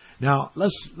 Now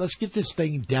let's get this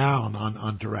thing down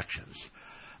on directions.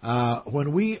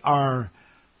 When we are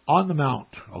on the mount,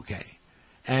 okay,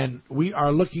 and we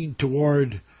are looking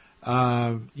toward,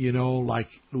 like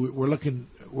we're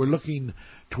looking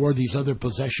toward these other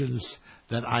possessions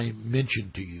that I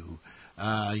mentioned to you,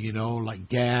 like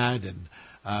Gad and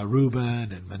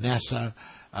Reuben and Manasseh,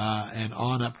 and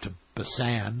on up to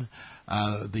Basan,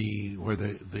 where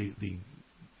the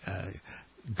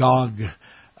Gog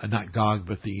not Gog,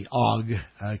 but the Og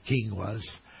king was,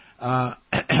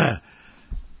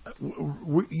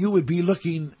 you would be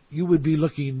looking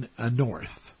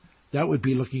north. That would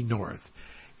be looking north.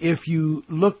 If you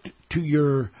looked to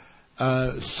your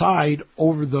side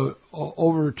over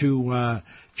to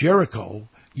Jericho,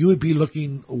 you would be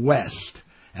looking west,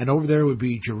 and over there would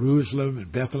be Jerusalem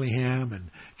and Bethlehem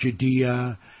and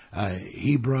Judea,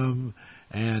 Hebron,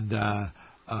 and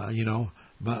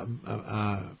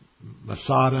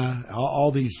Masada,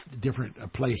 all these different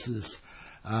places.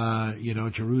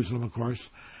 Jerusalem, of course.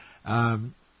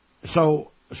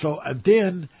 So and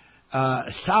then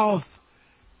south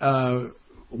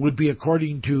would be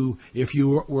according to if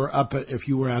you were at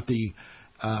the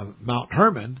Mount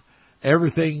Hermon,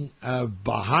 everything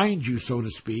behind you, so to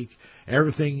speak,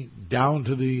 everything down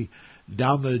the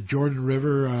Jordan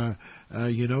River,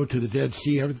 to the Dead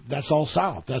Sea. That's all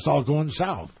south. That's all going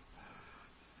south.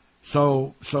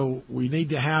 So we need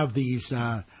to have these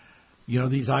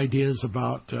these ideas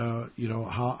about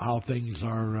how things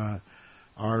are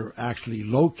actually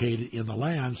located in the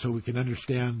land, so we can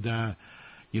understand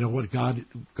what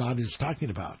God is talking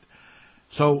about.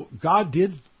 So God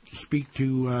did speak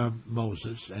to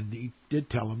Moses, and he did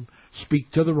tell him,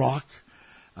 speak to the rock.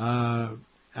 But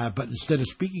instead of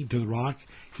speaking to the rock,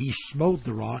 he smote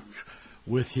the rock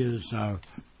with his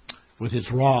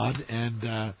rod,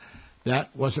 and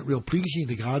that wasn't real pleasing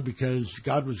to God, because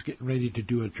God was getting ready to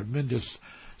do a tremendous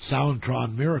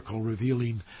Soundtron miracle,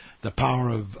 revealing the power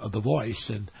of the voice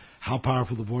and how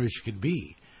powerful the voice can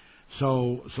be.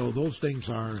 So those things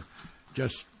are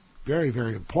just very,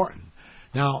 very important.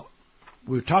 Now,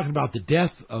 we're talking about the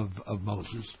death of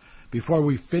Moses. Before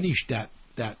we finish that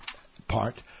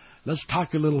part, let's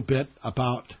talk a little bit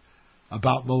about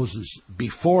Moses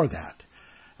before that.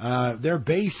 They're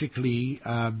basically,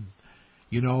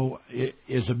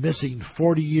 is a missing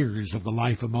 40 years of the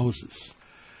life of Moses.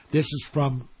 This is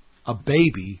from a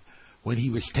baby when he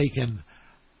was taken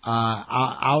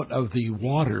out of the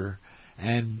water,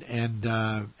 and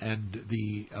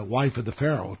the wife of the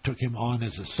Pharaoh took him on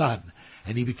as a son,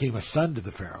 and he became a son to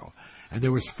the Pharaoh. And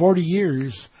there was 40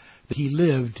 years that he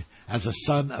lived as a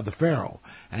son of the Pharaoh,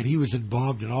 and he was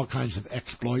involved in all kinds of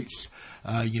exploits,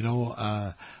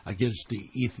 against the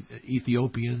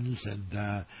Ethiopians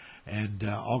and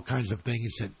all kinds of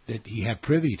things that he had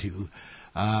privy to,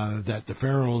 that the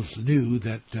pharaohs knew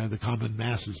that the common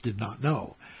masses did not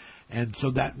know. And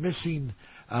so that missing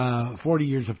 40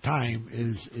 years of time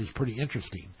is pretty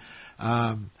interesting.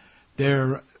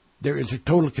 There is a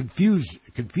total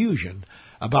confusion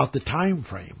about the time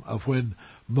frame of when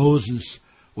Moses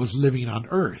was living on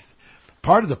earth.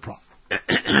 Part of the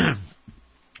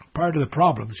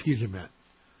problem, excuse me a minute.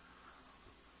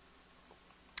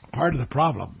 Part of the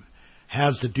problem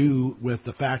has to do with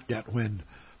the fact that when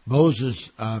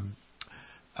Moses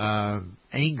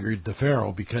angered the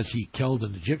Pharaoh because he killed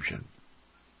an Egyptian,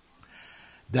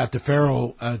 that the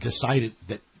Pharaoh decided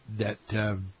that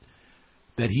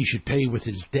he should pay with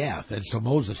his death, and so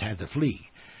Moses had to flee.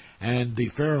 And the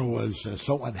Pharaoh was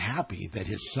so unhappy that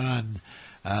his son,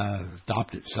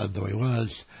 adopted son though he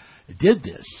was, did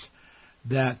this,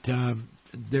 that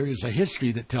there is a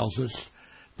history that tells us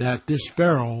that this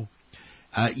Pharaoh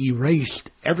erased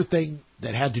everything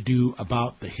that had to do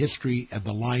about the history and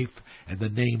the life and the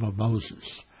name of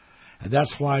Moses. And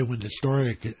that's why when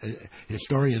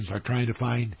historians are trying to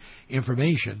find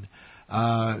information,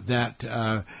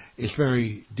 that it's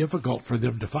very difficult for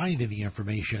them to find any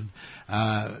information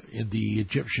in the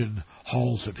Egyptian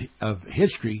halls of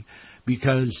history,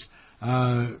 because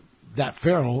that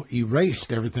Pharaoh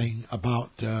erased everything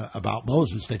about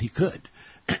Moses that he could.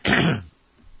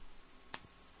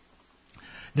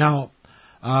 Now,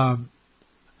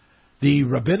 the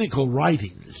rabbinical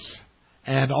writings,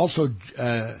 and also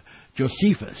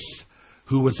Josephus,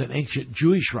 who was an ancient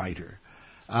Jewish writer,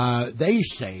 they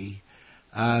say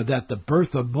that the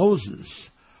birth of Moses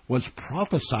was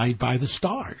prophesied by the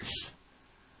stars.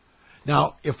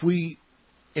 Now, if we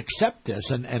accept this,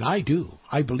 and I do,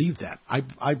 I believe that.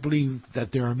 I believe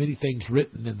that there are many things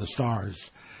written in the stars,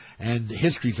 and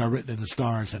histories are written in the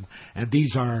stars, and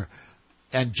these are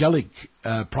angelic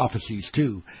prophecies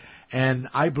too. And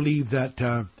I believe that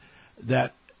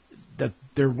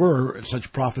there were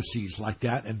such prophecies like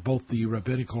that in both the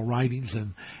rabbinical writings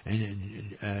and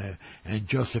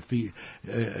Josephus,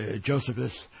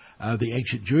 the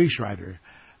ancient Jewish writer,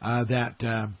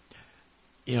 that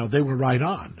they were right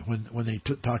on when they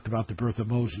talked about the birth of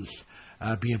Moses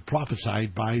being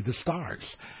prophesied by the stars.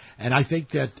 And I think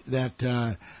that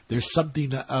there's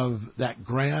something of that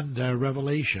grand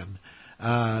revelation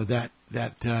that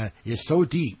is so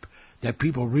deep that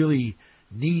people really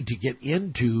need to get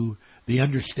into the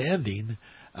understanding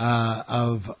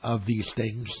of these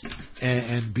things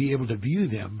and be able to view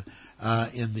them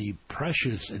in the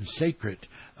precious and sacred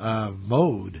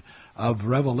mode of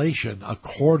revelation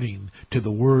according to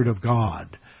the Word of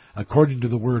God. According to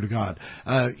the Word of God.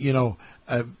 I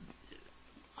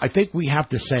think we have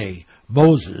to say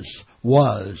Moses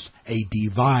was a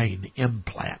divine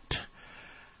implant.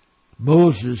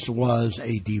 Moses was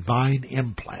a divine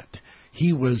implant.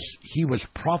 He was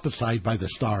prophesied by the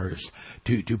stars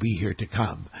to be here to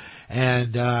come.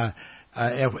 And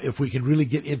if we can really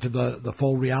get into the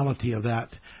full reality of that,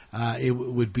 it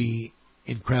would be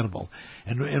incredible.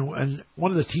 And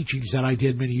one of the teachings that I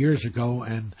did many years ago,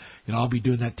 and I'll be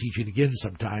doing that teaching again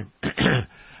sometime,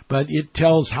 but it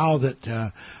tells how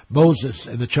that Moses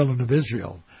and the children of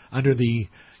Israel, under the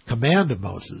command of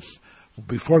Moses,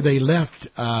 before they left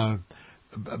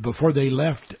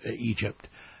Egypt,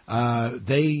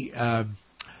 they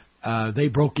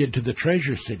broke into the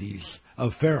treasure cities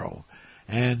of Pharaoh,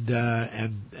 and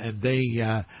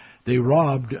they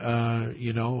robbed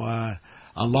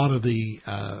a lot of the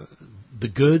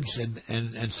goods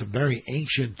and some very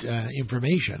ancient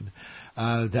information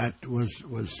that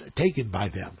was taken by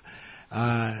them.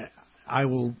 I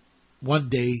will one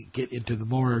day get into the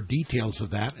more details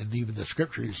of that and even the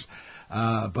scriptures,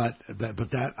 but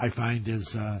that I find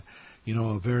is a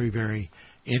very, very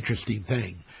interesting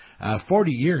thing.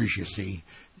 40 years, you see,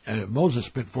 Moses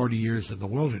spent 40 years in the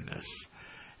wilderness,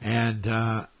 and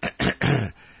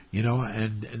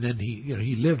and then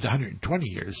he lived 120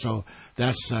 years, so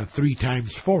that's 3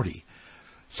 times 40.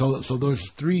 So those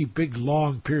 3 big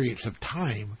long periods of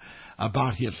time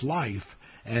about his life,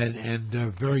 and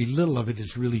very little of it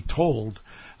is really told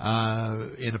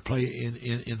in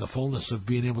the fullness of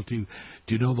being able to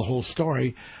know the whole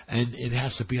story, and it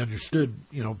has to be understood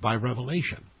by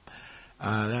revelation.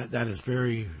 That is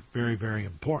very, very, very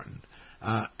important.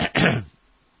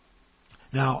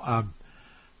 Now,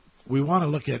 we want to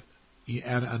look at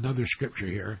another scripture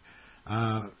here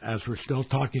as we're still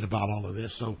talking about all of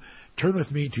this. So turn with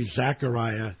me to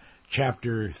Zechariah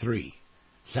chapter 3.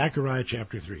 Zechariah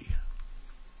chapter 3.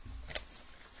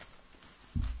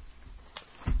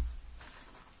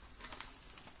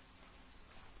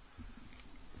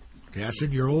 Okay, that's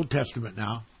in your Old Testament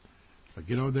now. But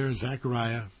get over there in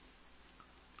Zechariah,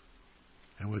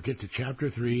 and we'll get to chapter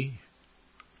 3.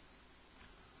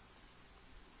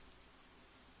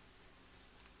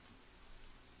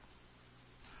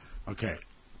 Okay.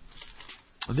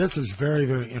 And this is very,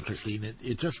 very interesting.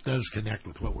 It just does connect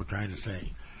with what we're trying to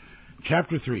say.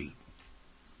 Chapter 3.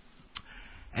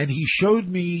 And he showed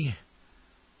me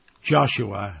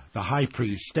Joshua, the high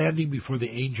priest, standing before the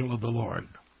angel of the Lord,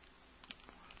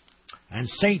 and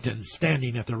Satan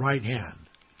standing at the right hand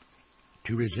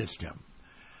to resist him.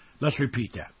 Let's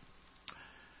repeat that.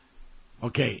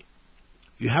 Okay.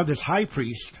 You have this high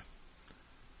priest,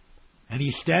 and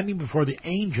he's standing before the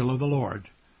angel of the Lord.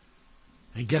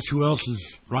 And guess who else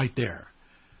is right there?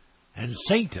 And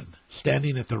Satan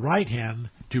standing at the right hand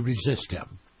to resist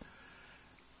him.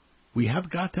 We have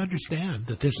got to understand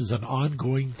that this is an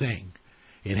ongoing thing.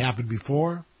 It happened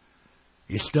before.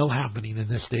 It's still happening in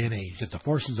this day and age. That the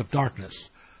forces of darkness,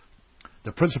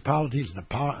 the principalities and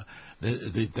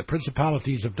the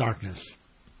principalities of darkness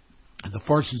and the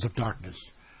forces of darkness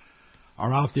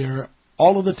are out there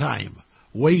all of the time,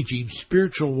 waging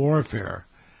spiritual warfare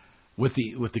with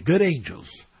the good angels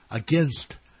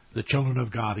against the children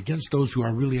of God, against those who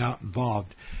are really out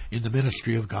involved in the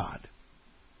ministry of God.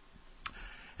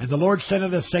 And the Lord said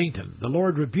unto Satan, the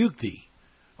Lord rebuke thee,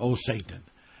 O Satan.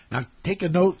 Now take a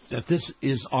note that this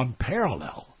is on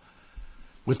parallel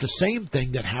with the same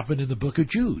thing that happened in the book of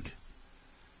Jude,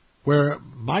 where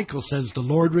Michael says, the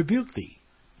Lord rebuke thee.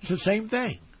 It's the same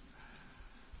thing.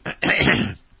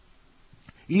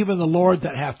 Even the Lord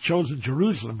that hath chosen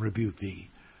Jerusalem rebuke thee.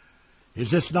 Is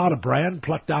this not a brand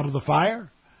plucked out of the fire?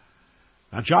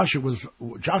 Now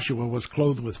Joshua was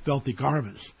clothed with filthy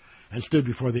garments and stood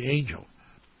before the angel.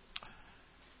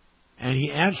 And he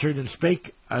answered and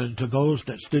spake unto those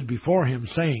that stood before him,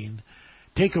 saying,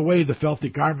 Take away the filthy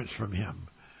garments from him.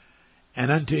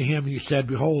 And unto him he said,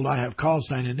 Behold, I have caused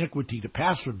thine iniquity to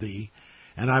pass from thee,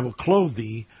 and I will clothe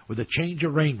thee with a change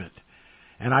of raiment.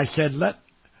 And I said, Let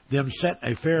them set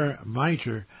a fair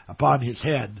mitre upon his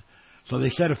head. So they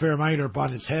set a fair mitre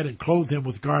upon his head, and clothed him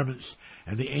with garments.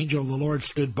 And the angel of the Lord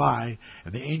stood by,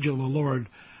 and the angel of the Lord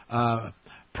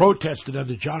protested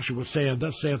unto Joshua, saying,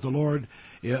 Thus saith the Lord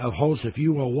of hosts, if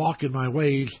you will walk in my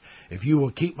ways, if you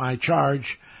will keep my charge,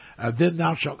 then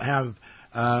thou shalt have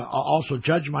also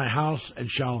judge my house, and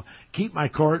shall keep my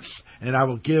courts, and I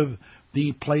will give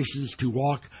thee places to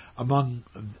walk among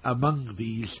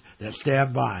these that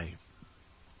stand by.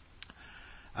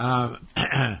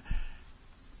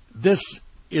 This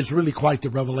is really quite the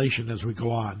revelation as we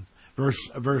go on.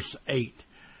 Verse 8.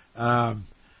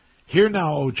 Hear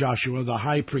now, O Joshua, the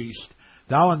high priest,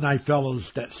 thou and thy fellows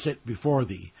that sit before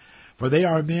thee, for they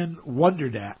are men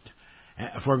wondered at.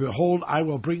 For behold, I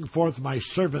will bring forth my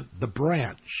servant the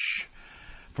branch.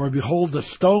 For behold, the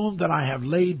stone that I have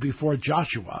laid before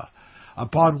Joshua,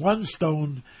 upon one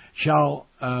stone shall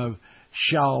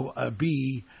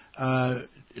be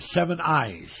 7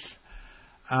 eyes.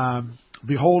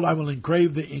 Behold, I will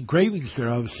engrave the engravings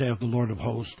thereof, saith the Lord of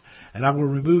hosts, and I will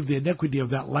remove the iniquity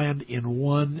of that land in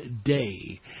 1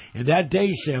 day. In that day,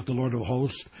 saith the Lord of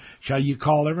hosts, shall ye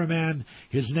call every man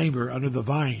his neighbor under the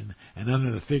vine and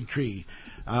under the fig tree.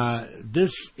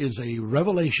 This is a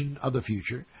revelation of the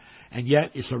future, and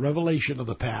yet it's a revelation of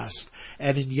the past,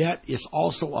 and yet it's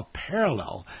also a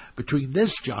parallel between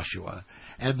this Joshua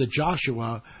and the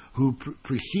Joshua who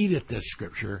preceded this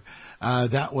scripture,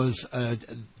 that was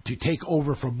to take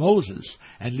over from Moses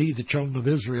and lead the children of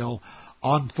Israel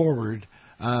on forward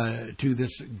to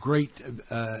this great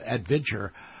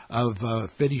adventure of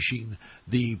finishing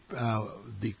the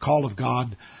call of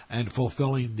God and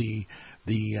fulfilling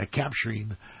the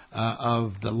capturing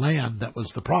of the land that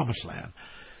was the promised land.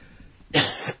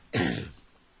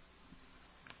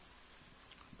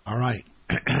 All right.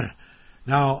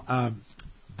 Now,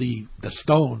 the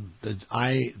stone, the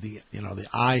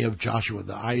eye of Joshua,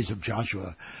 the eyes of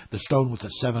Joshua, the stone with the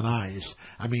 7 eyes.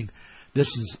 I mean, this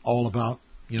is all about,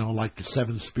 like the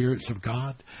 7 spirits of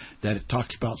God that it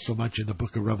talks about so much in the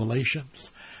book of Revelations.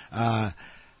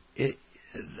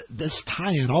 This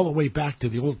tie-in all the way back to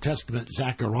the Old Testament,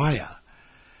 Zechariah,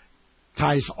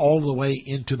 ties all the way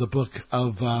into the book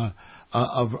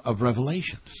of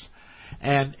Revelations.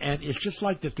 And it's just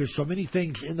like that there's so many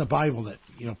things in the Bible that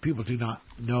people do not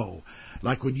know.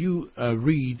 Like when you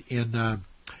read in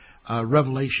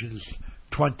Revelations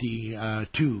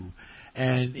 22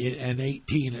 and 18,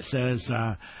 it says,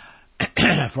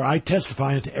 For I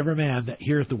testify unto every man that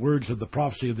heareth the words of the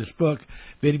prophecy of this book,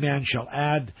 if any man shall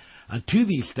add unto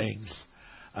these things,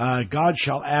 God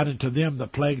shall add unto them the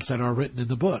plagues that are written in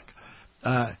the book.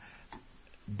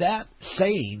 That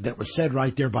saying that was said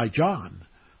right there by John,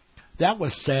 that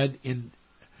was said in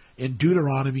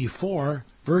Deuteronomy 4,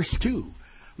 verse 2.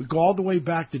 We go all the way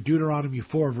back to Deuteronomy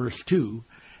 4, verse 2,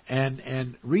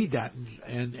 and read that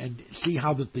and see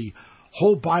how that the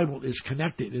whole Bible is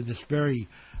connected in this very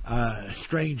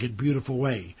strange and beautiful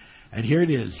way. And here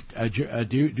it is,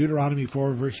 Deuteronomy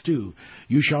 4, verse 2.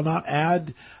 You shall not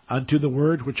add unto the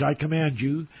word which I command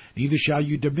you, neither shall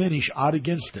you diminish aught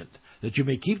against it, that you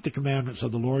may keep the commandments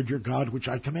of the Lord your God which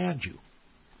I command you.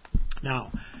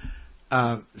 Now,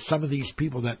 some of these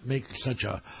people that make such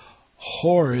a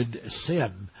horrid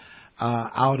sin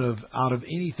out of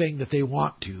anything that they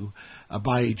want to,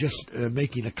 by just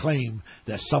making a claim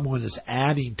that someone is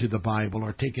adding to the Bible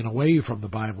or taking away from the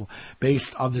Bible based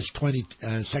on this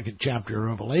 22nd chapter of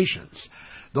Revelations,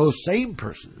 those same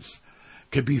persons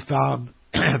could be found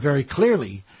very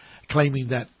clearly claiming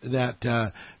that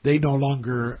they no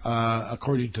longer,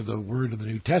 according to the word of the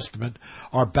New Testament,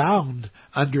 are bound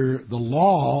under the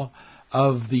law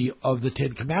of the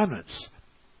 10 Commandments.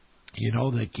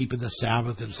 The keeping the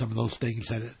Sabbath and some of those things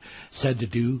that it said to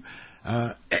do.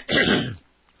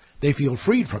 They feel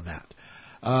freed from that.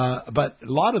 But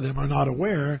a lot of them are not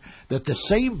aware that the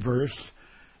same verse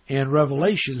in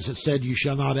Revelations that said, you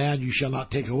shall not add, you shall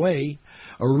not take away,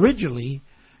 originally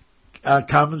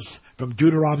comes from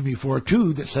Deuteronomy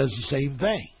 4:2 that says the same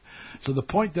thing. So the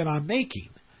point that I'm making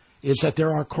is that there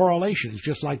are correlations,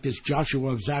 just like this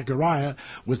Joshua of Zechariah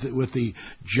with the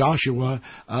Joshua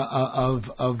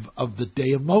of the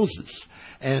day of Moses,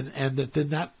 and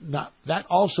that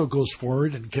also goes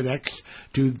forward and connects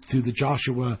to the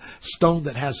Joshua stone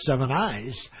that has 7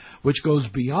 eyes, which goes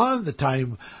beyond the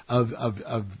time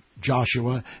of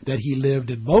Joshua that he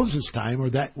lived in Moses' time, or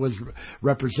that was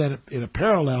represented in a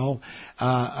parallel,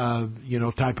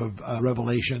 type of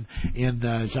revelation in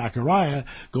Zechariah,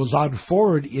 goes on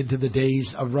forward into the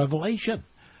days of Revelation,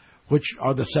 which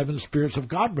are the 7 spirits of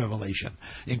God revelation,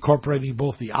 incorporating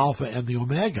both the Alpha and the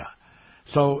Omega.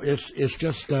 So it's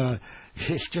just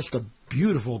a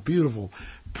beautiful, beautiful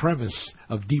premise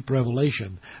of deep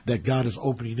revelation that God is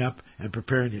opening up and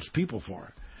preparing His people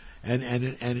for. And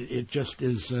it just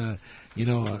is,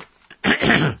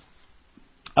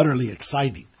 utterly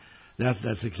exciting.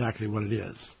 That's exactly what it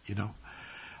is,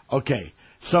 Okay,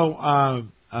 so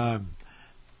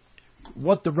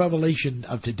what the revelation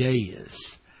of today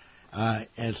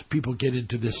as people get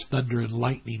into this thunder and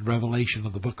lightning revelation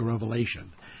of the book of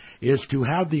Revelation, is to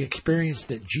have the experience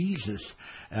that Jesus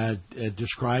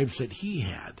describes that he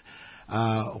had,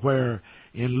 where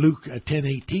in Luke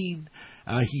 10:18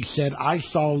 he said, "I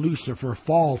saw Lucifer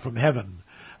fall from heaven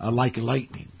like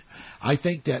lightning." I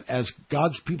think that as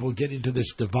God's people get into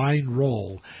this divine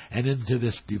role and into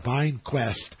this divine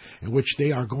quest in which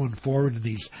they are going forward in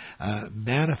these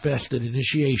manifested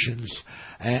initiations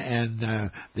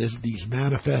and these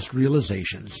manifest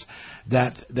realizations,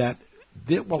 that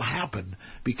it will happen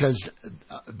because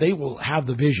they will have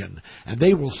the vision and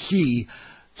they will see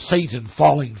Satan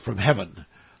falling from heaven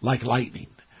like lightning.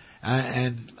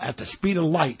 And at the speed of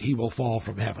light, he will fall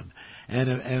from heaven.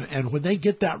 And when they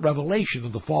get that revelation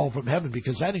of the fall from heaven,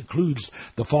 because that includes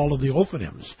the fall of the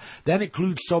Ophanims, that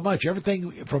includes so much.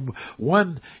 Everything from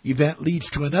one event leads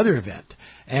to another event.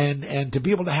 And to be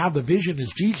able to have the vision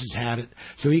as Jesus had it,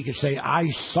 so he could say, "I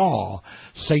saw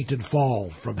Satan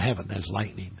fall from heaven as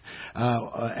lightning."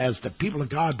 As the people of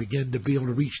God begin to be able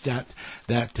to reach that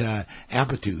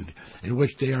amplitude in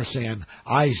which they are saying,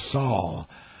 "I saw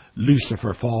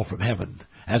Lucifer fall from heaven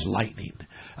as lightning."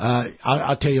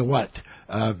 I'll tell you what,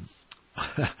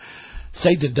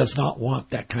 Satan does not want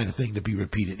that kind of thing to be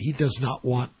repeated. He does not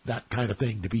want that kind of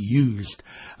thing to be used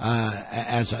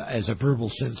as a verbal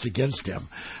sense against him.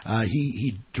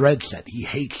 He dreads it. He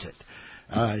hates it.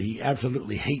 He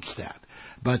absolutely hates that.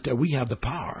 But we have the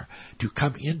power to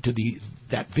come into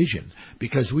that vision,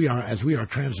 because as we are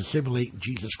trans-assimilating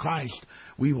Jesus Christ,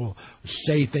 we will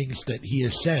say things that he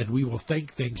has said. We will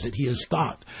think things that he has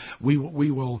thought. We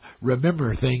will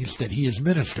remember things that he has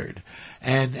ministered.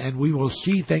 And we will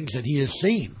see things that he has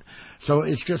seen. So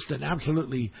it's just an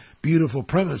absolutely beautiful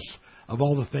premise of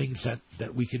all the things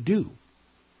that we can do.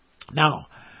 Now,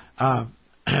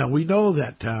 we know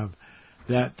that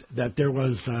there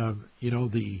was,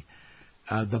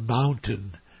 the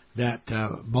mountain that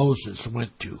Moses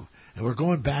went to. And we're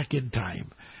going back in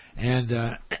time. And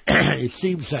it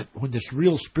seems that when this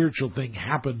real spiritual thing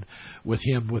happened with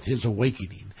him, with his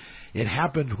awakening, it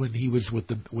happened when he was with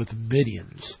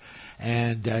Midians.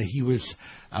 And he was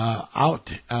out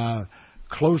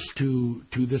close to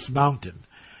this mountain.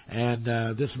 And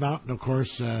this mountain, of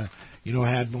course,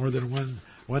 had more than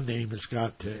one name. It's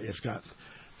got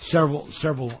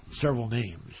several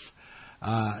names.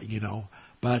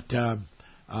 But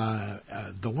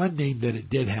the one name that it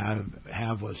did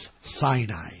have was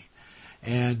Sinai,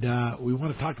 and we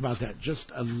want to talk about that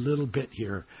just a little bit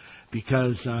here,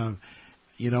 because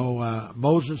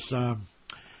Moses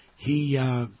he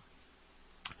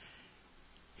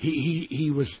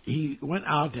went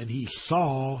out and he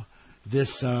saw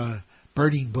this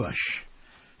burning bush,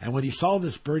 and when he saw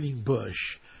this burning bush,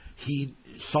 he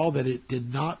saw that it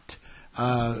did not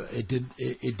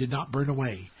burn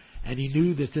away, and he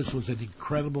knew that this was an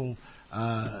incredible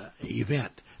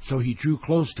event. So he drew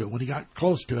close to it. When he got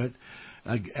close to it,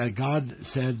 God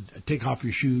said, "Take off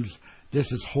your shoes.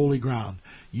 This is holy ground.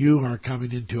 You are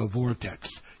coming into a vortex.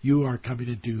 You are coming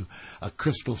into a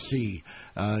crystal sea.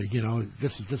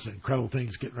 This is incredible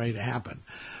things getting ready to happen."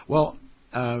 Well,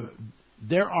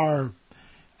 there are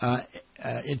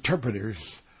interpreters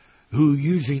who,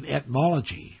 using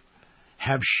etymology,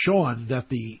 have shown that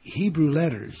the Hebrew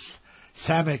letters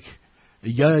Samech,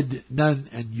 Yud, Nun,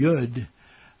 and Yud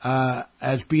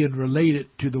as being related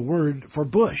to the word for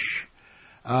bush.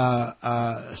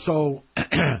 So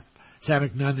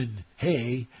Samech, Nun, and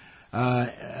Hey,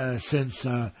 since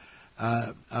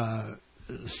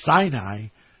Sinai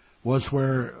was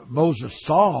where Moses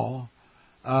saw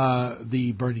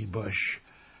the burning bush,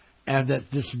 and that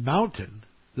this mountain,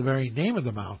 the very name of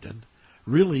the mountain,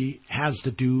 really has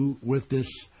to do with this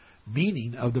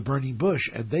meaning of the burning bush.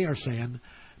 And they are saying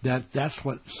that that's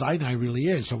what Sinai really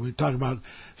is. So when we talk about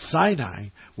Sinai,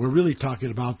 we're really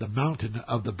talking about the mountain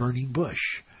of the burning bush.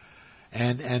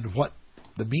 And what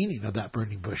the meaning of that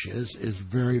burning bush is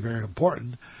very, very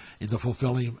important in the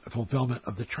fulfillment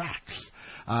of the tracts.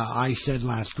 I said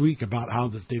last week about how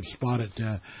that they've spotted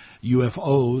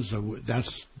UFOs.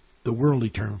 That's the worldly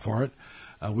term for it.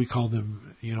 We call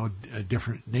them,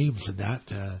 different names than that,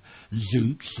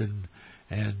 Zoots, and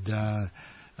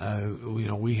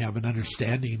we have an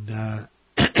understanding of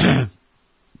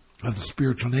the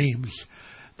spiritual names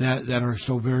that are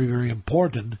so very, very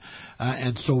important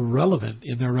and so relevant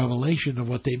in their revelation of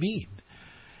what they mean.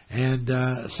 And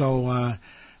so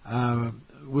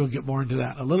we'll get more into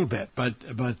that in a little bit. But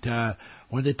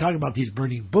when they talk about these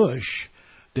burning bush,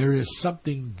 there is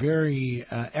something very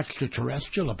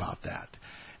extraterrestrial about that.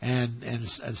 And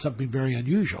something very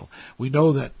unusual. We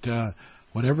know that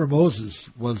whenever Moses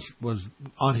was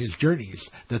on his journeys,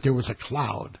 that there was a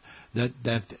cloud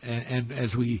and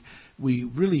as we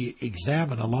really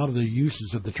examine a lot of the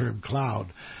uses of the term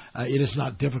cloud, it is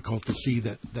not difficult to see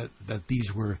that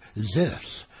these were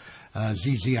ziths,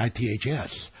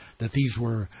 ZZITHS, that these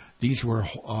were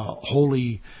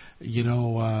holy,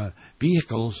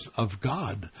 vehicles of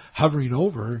God hovering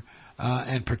over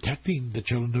and protecting the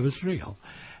children of Israel.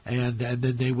 And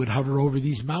then they would hover over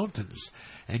these mountains.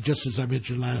 And just as I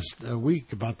mentioned last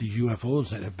week about these UFOs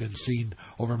that have been seen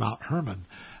over Mount Hermon,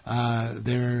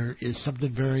 there is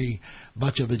something very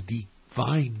much of a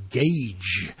divine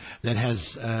gauge that has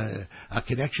a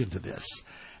connection to this.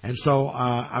 And so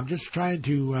I'm just trying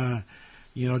to,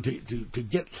 to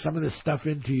get some of this stuff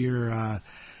into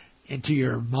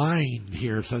your mind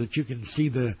here, so that you can see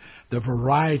the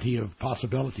variety of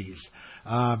possibilities.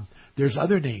 There's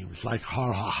other names like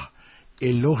Har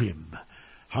Elohim.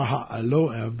 Har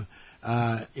Elohim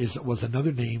was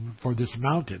another name for this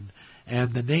mountain,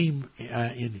 and the name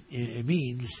it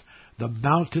means the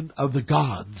mountain of the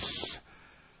gods.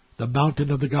 The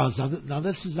mountain of the gods. Now,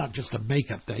 this is not just a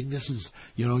make-up thing. This is,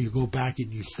 you go back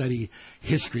and you study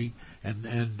history and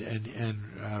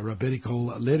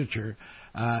rabbinical literature.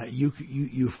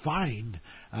 You find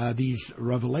these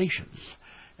revelations,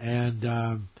 and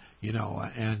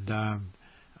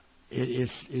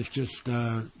it's just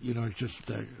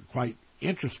quite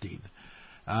interesting.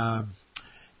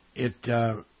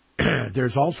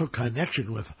 There's also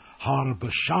connection with Har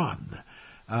Bashan,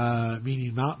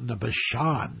 meaning mountain of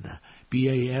Bashan,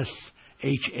 Bashan,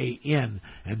 and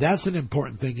that's an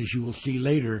important thing, as you will see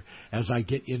later as I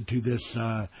get into this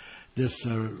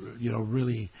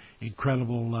really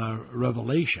incredible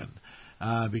revelation,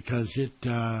 because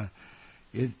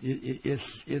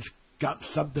it's got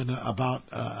something about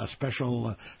a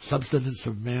special substance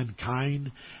of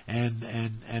mankind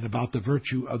and about the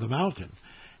virtue of the mountain,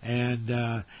 and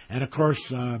of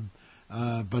course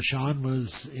Bashan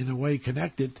was in a way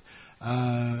connected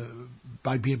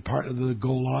by being part of the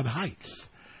Golan Heights,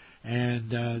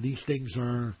 and these things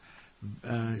are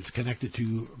it's connected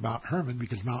to Mount Hermon,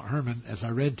 because Mount Hermon, as I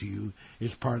read to you,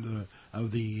 is part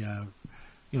of the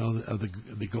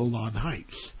Golan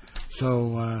Heights.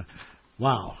 So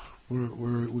wow,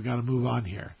 we got to move on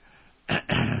here.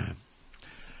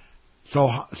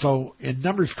 So in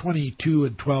Numbers 22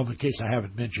 and 12, in case I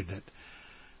haven't mentioned it,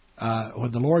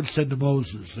 when the Lord said to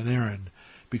Moses and Aaron,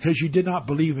 "Because you did not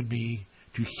believe in me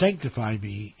to sanctify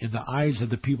me in the eyes of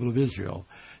the people of Israel,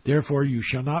 therefore you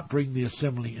shall not bring the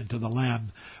assembly into the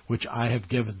land which I have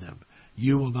given them."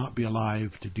 You will not be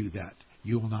alive to do that.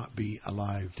 You will not be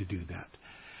alive to do that.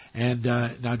 And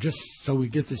now, just so we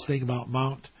get this thing about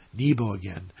Mount Nebo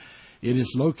again, it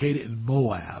is located in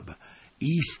Moab,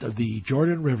 east of the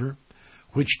Jordan River,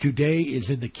 which today is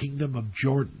in the kingdom of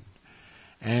Jordan.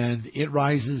 And it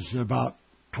rises about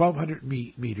 1,200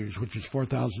 meters, which is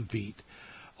 4,000 feet,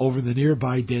 over the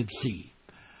nearby Dead Sea.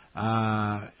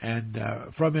 And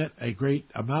from it, a great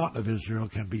amount of Israel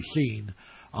can be seen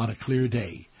on a clear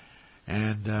day.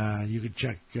 And you can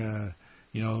check,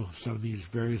 some of these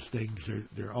various things.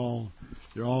 They're all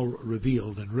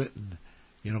revealed and written,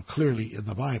 clearly in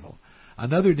the Bible.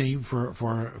 Another name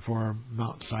for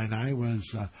Mount Sinai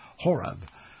was Horeb.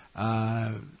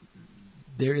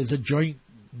 There is a joint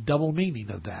double meaning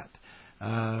of that,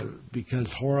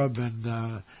 because Horeb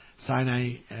and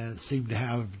Sinai seem to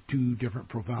have two different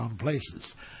profound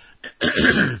places,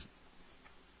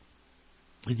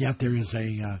 and yet there is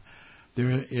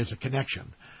a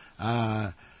connection.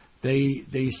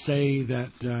 They say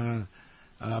that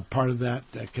part of that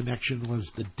connection was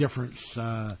the difference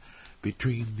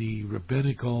between the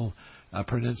rabbinical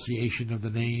pronunciation of the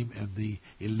name and the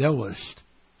Elohist,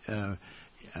 the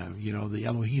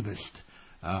Elohimist,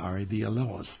 or the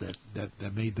Elohist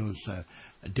that made those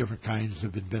different kinds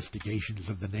of investigations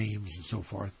of the names and so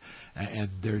forth, and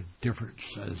their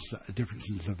differences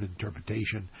of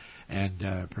interpretation and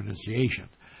pronunciation.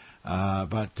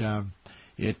 But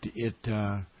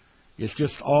it's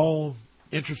just all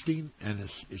interesting, and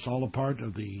it's all a part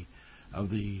of the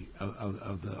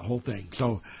whole thing.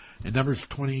 So in Numbers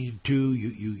 22,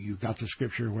 you got the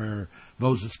scripture where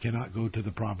Moses cannot go to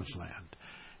the promised land,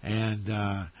 and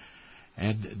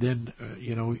then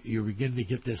you begin to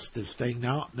get this thing.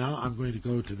 Now I'm going to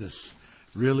go to this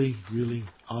really, really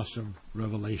awesome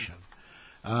revelation.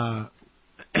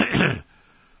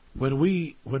 When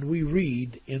we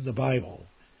read in the Bible,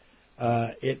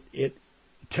 it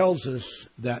tells us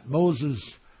that Moses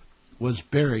was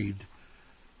buried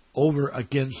over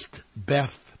against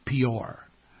Beth Peor.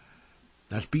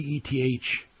 That's Beth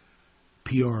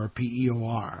Peor,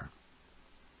 Peor.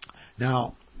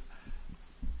 Now,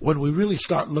 when we really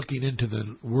start looking into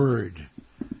the word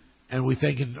And we're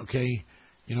thinking, okay,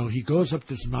 he goes up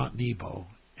this Mount Nebo,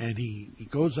 and he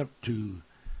goes up to,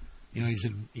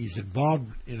 he's involved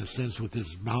in a sense with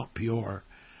this Mount Peor,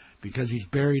 because he's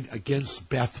buried against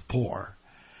Beth Peor.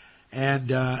 And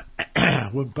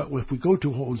but if we go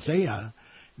to Hosea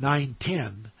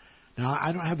 9:10, now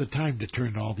I don't have the time to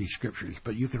turn to all these scriptures,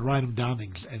 but you can write them down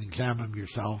and examine them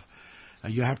yourself.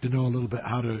 You have to know a little bit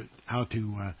how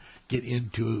to get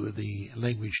into the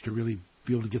language to really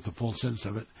be able to get the full sense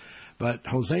of it. But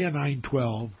Hosea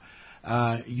 9:12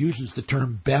 uses the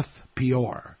term Beth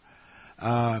Peor,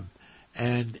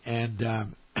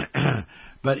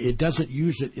 but it doesn't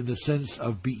use it in the sense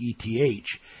of BETH.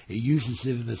 It uses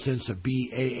it in the sense of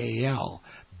BAAL,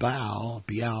 Baal,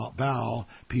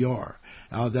 Peor.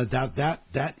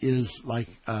 That is like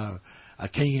a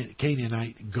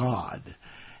Canaanite god,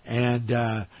 and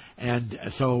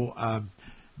so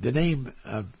the name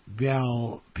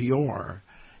Baal Peor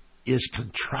is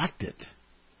contracted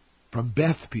from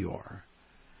Beth Peor,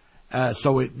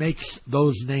 so it makes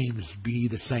those names be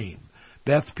the same.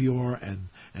 Beth Peor and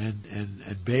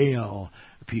Baal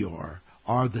Peor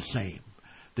are the same.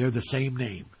 They're the same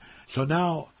name. So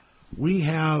now we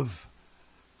have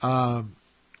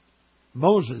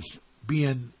Moses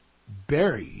being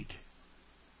buried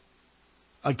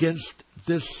against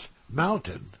this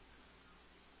mountain,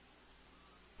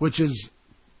 which is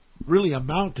really a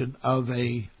mountain of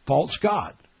a false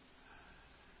god.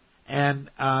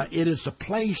 And it is a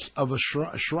place of a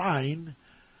shrine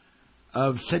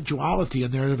of sensuality,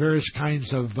 and there are various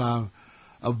kinds of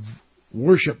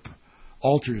worship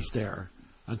altars there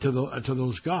unto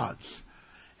those gods.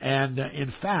 And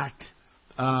in fact,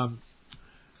 Balaam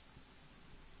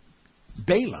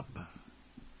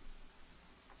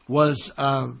was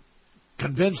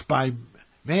convinced by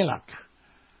Balak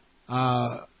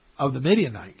of the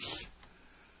Midianites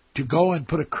to go and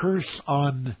put a curse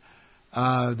on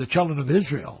the children of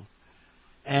Israel.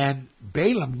 And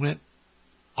Balaam went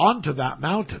onto that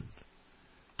mountain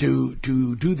to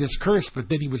do this curse, but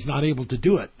then he was not able to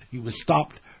do it. He was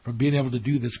stopped from being able to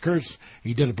do this curse.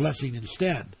 He did a blessing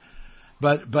instead.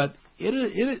 But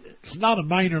it's not a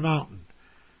minor mountain.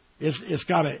 It's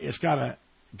got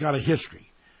a history,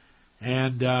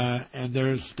 and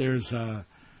there's a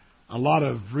lot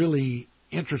of really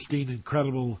interesting,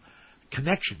 incredible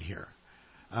connection here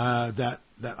that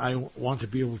I want to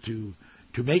be able to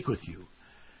make with you.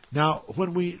 Now,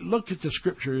 when we look at the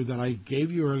scripture that I gave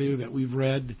you earlier that we've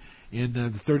read in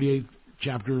the 38th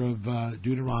chapter of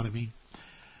Deuteronomy,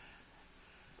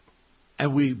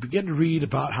 and we begin to read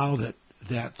about how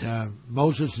that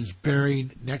Moses is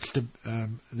buried next to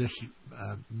this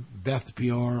Beth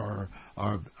Peor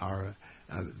or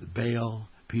Baal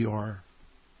Peor,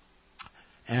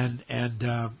 and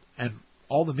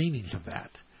all the meanings of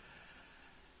that,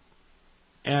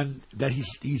 and that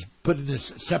he's put in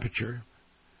this sepulcher.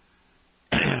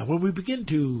 When we begin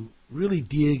to really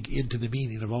dig into the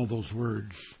meaning of all those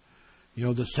words,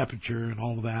 the sepulcher and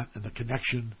all of that, and the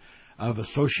connection of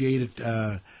associated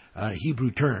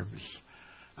Hebrew terms,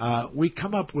 we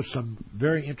come up with some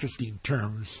very interesting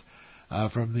terms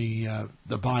from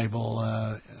the Bible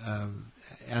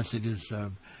as it is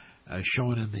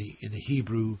shown in the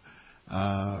Hebrew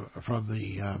from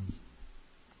the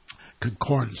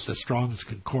concordance, the Strong's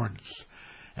Concordance.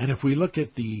 And if we look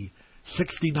at the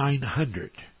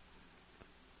 6900,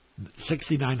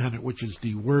 which is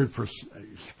the word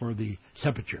for the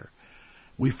sepulcher,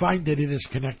 we find that it is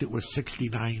connected with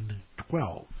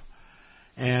 6912.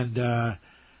 And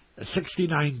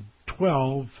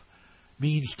 6912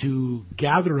 means to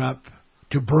gather up,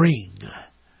 to bring.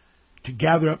 To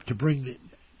gather up, to bring.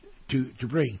 To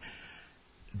bring.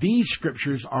 These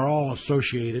scriptures are all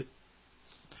associated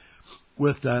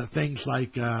with things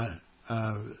like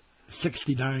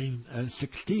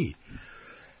 6916.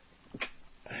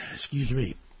 Excuse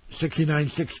me.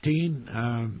 6916,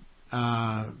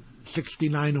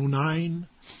 6909,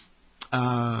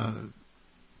 on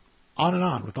and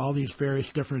on with all these various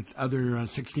different other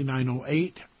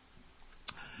 6908.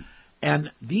 And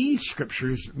these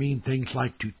scriptures mean things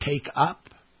like to take up.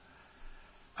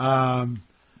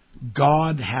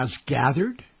 God has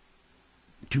gathered,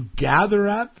 to gather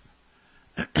up,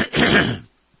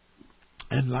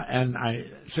 and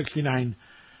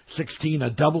 6916, a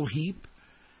double heap,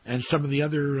 and some of the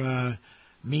other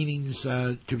meanings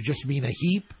to just mean a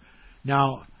heap.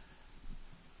 Now,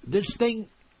 this thing,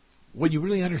 when you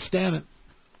really understand it,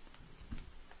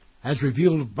 as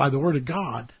revealed by the Word of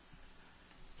God,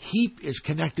 heap is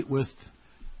connected with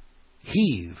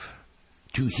heave,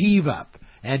 to heave up.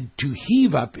 And to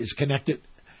heave up is connected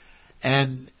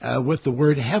and with the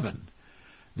word heaven.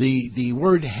 The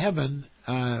word heaven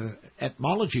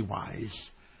etymology-wise,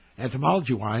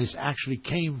 actually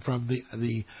came from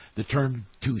the term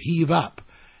to heave up.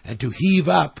 And to heave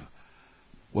up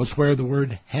was where the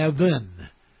word heaven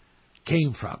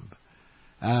came from,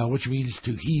 which means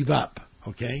to heave up.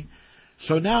 Okay?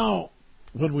 So now,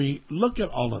 when we look at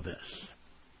all of this,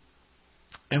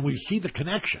 and we see the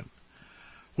connection,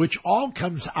 which all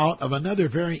comes out of another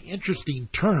very interesting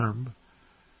term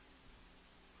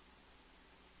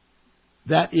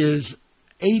that is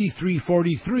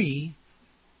 8343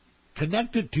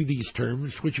 connected to these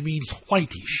terms, which means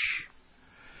whitish.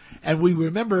 And we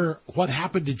remember what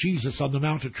happened to Jesus on the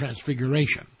Mount of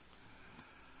Transfiguration.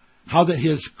 How that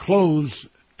his clothes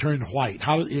turned white,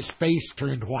 how his face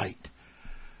turned white.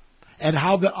 And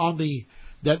how that on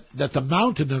that the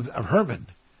mountain of Hermon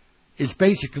is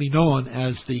basically known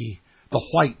as the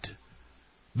White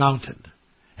Mountain.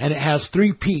 And it has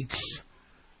 3 peaks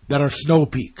that are snow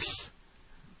peaks.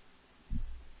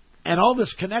 And all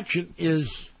this connection is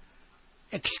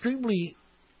extremely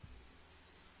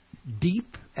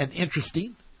deep and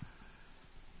interesting.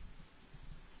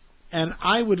 And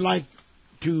I would like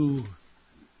to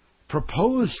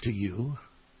propose to you,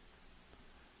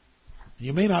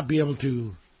 you may not be able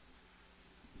to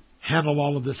handle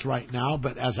all of this right now,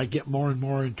 but as I get more and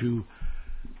more into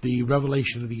the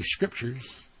revelation of these scriptures,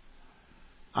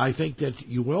 I think that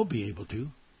you will be able to.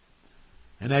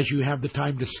 And as you have the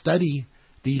time to study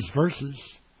these verses,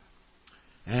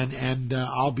 and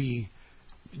I'll be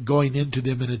going into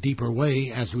them in a deeper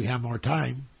way as we have more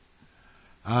time.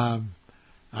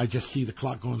 I just see the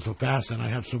clock going so fast, and I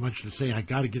have so much to say. I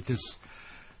got to get this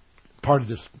part of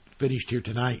this finished here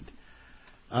tonight.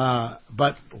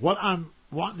 But what I'm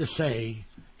wanting to say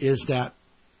is that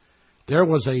there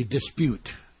was a dispute,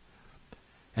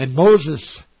 and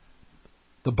Moses,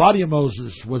 the body of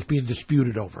Moses, was being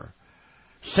disputed over.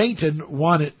 Satan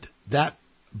wanted that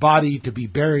body to be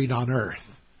buried on earth,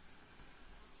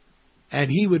 and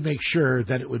he would make sure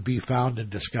that it would be found and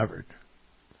discovered.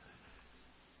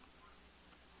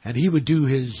 And he would do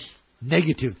his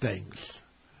negative things.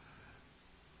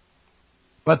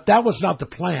 But that was not the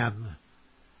plan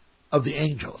of the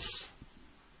angels.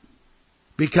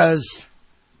 Because,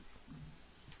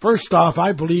 first off,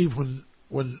 I believe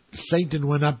when Satan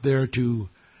went up there to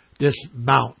this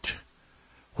mount,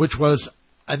 which was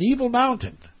an evil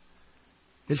mountain,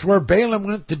 it's where Balaam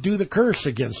went to do the curse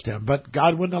against him, but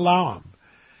God wouldn't allow him.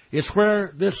 It's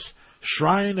where this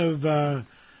shrine of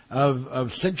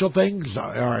sensual things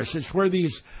are. It's where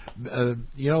these,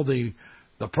 the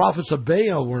prophets of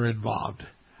Baal were involved.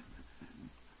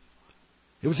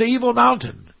 It was an evil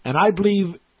mountain, and I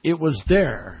believe it was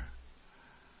there.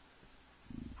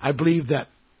 I believe that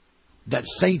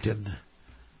Satan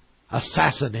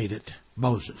assassinated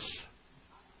Moses.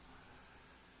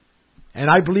 And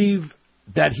I believe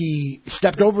that he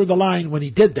stepped over the line when he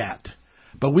did that.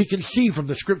 But we can see from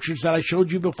the scriptures that I showed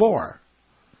you before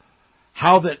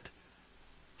how that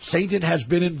Satan has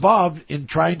been involved in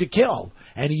trying to kill.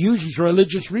 And he uses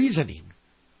religious reasoning.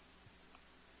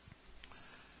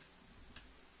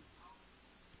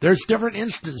 There's different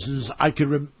instances I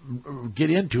could get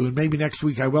into, and maybe next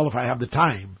week I will if I have the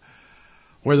time,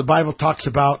 where the Bible talks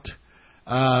about,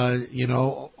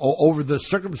 over the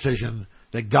circumcision,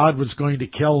 that God was going to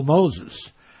kill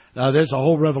Moses. Now, there's a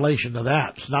whole revelation to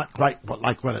that. It's not quite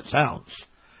like what it sounds.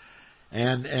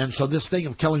 And so this thing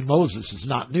of killing Moses is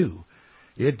not new.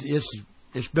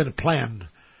 It's been a plan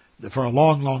for a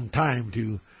long, long time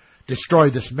to destroy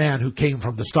this man who came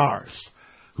from the stars,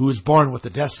 who was born with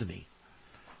a destiny.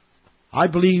 I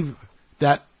believe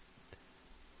that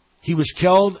he was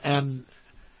killed, and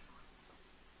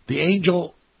the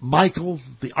angel Michael,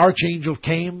 the archangel,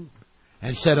 came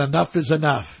and said, "Enough is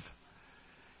enough."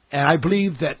 And I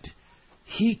believe that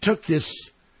he took this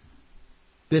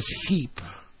heap,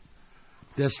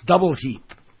 this double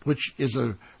heap, which is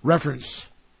a reference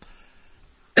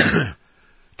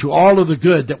to all of the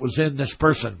good that was in this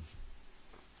person,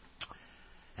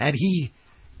 and he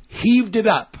heaved it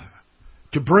up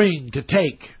to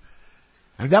take.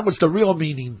 And that was the real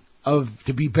meaning of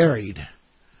to be buried.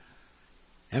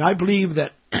 And I believe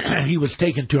that he was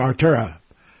taken to Artura,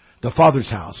 the Father's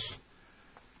house,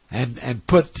 and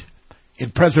put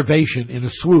in preservation in a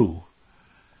slough.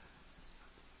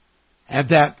 And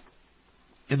that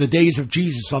in the days of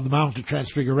Jesus on the Mount of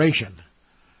Transfiguration,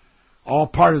 all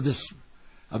part of this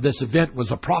event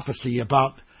was a prophecy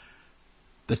about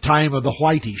the time of the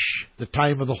whitish, the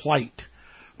time of the white,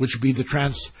 which would be the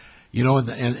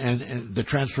the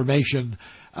transformation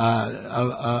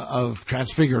of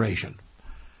transfiguration.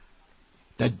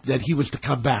 That he was to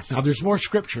come back. Now, there's more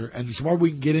scripture, and there's more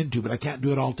we can get into, but I can't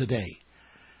do it all today.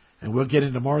 And we'll get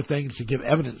into more things to give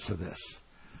evidence of this.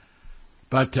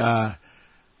 But I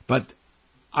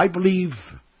believe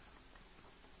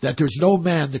that there's no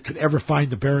man that could ever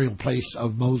find the burial place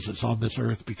of Moses on this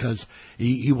earth, because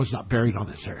he was not buried on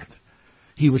this earth.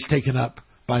 He was taken up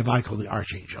by Michael the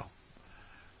archangel.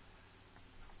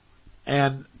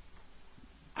 And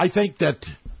I think that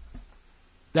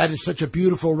is such a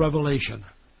beautiful revelation,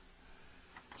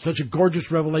 such a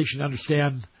gorgeous revelation to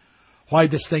understand why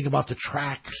this thing about the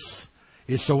tracks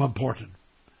is so important.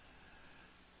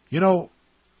 You know,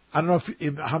 I don't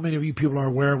know how many of you people are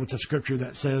aware with the scripture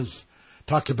that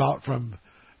talks about from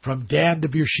Dan to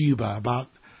Beersheba, about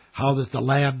how that the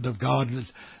land of God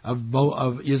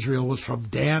of Israel was from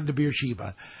Dan to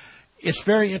Beersheba. It's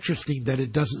very interesting that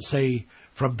it doesn't say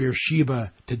from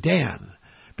Beersheba to Dan.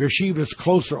 Beersheba is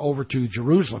closer over to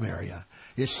Jerusalem area.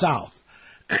 It's south.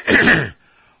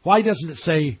 Why doesn't it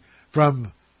say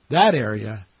from that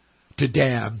area to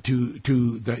Dan,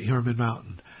 to the Hermon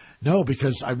Mountain? No,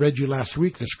 because I read you last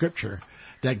week the scripture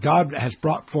that God has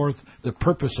brought forth the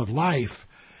purpose of life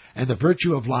and the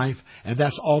virtue of life, and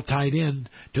that's all tied in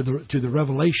to the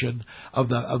revelation of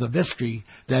the mystery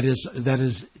that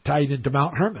is tied into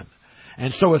Mount Hermon.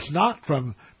 And so it's not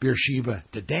from Beersheba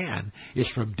to Dan,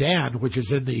 it's from Dan, which is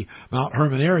in the Mount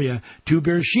Hermon area, to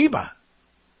Beersheba.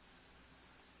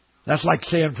 That's like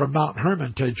saying from Mount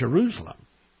Hermon to Jerusalem.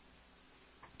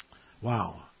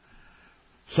 Wow.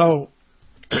 So,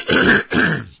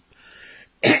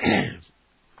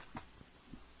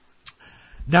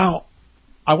 now,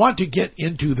 I want to get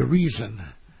into the reason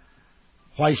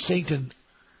why Satan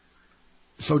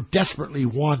so desperately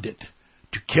wanted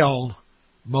to kill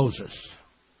Moses.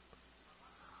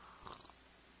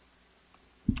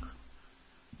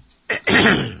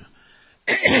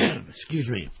 Excuse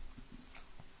me.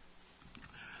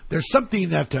 There's something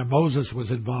that Moses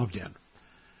was involved in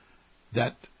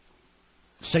that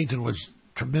Satan was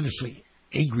tremendously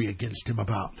angry against him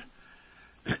about.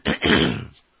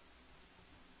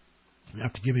 You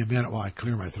have to give me a minute while I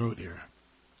clear my throat here.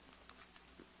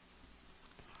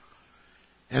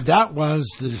 And that was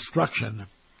the destruction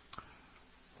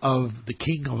of the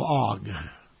king of Og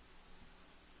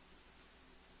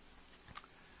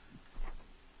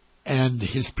and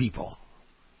his people.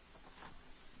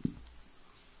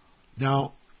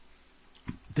 Now,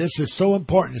 this is so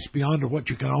important, it's beyond what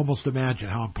you can almost imagine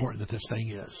how important that this thing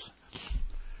is.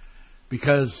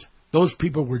 Because those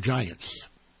people were giants.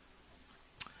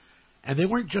 And they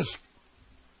weren't just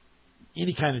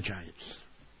any kind of giants.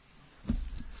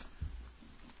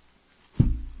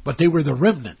 But they were the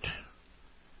remnant.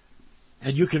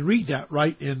 And you can read that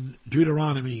right in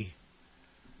Deuteronomy,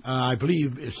 I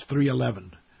believe it's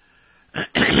 3:11.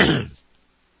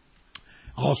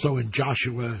 Also in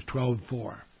Joshua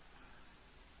 12:4.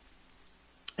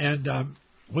 And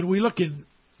when we look in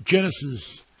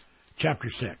Genesis chapter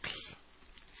 6,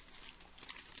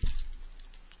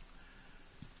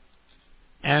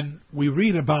 and we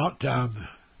read about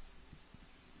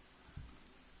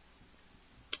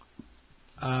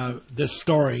this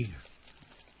story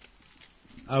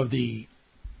of the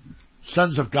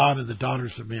sons of God and the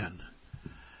daughters of men.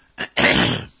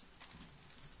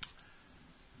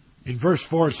 In verse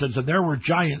 4 it says, "And there were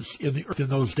giants in the earth in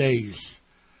those days,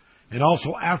 and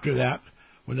also after that,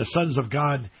 when the sons of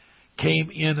God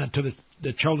came in unto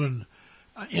the children,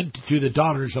 into the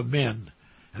daughters of men,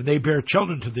 and they bare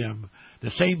children to them,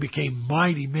 the same became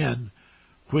mighty men,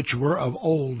 which were of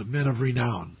old, men of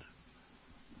renown."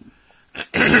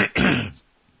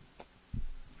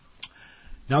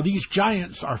 Now these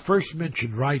giants are first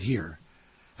mentioned right here.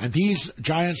 And these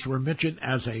giants were mentioned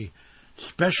as a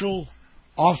special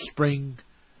offspring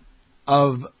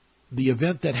of the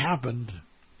event that happened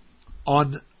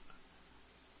on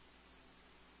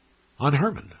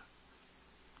Hermon,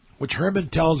 which Hermon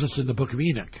tells us in the book of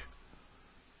Enoch.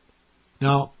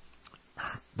 Now,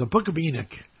 the book of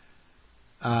Enoch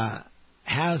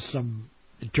has some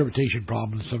interpretation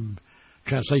problems, some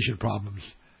translation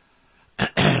problems,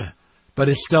 but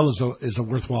it still is a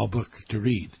worthwhile book to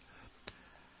read.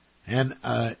 And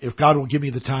if God will give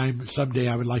me the time, someday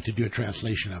I would like to do a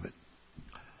translation of it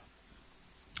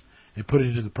and put it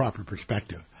into the proper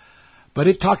perspective. But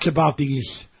it talks about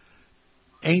these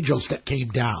angels that came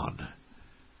down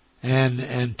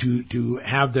and to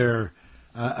have their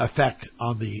effect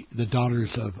on the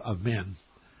daughters of men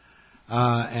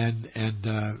and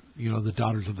the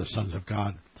daughters of the sons of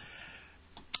God.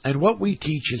 And what we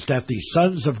teach is that the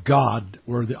sons of God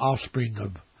were the offspring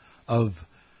of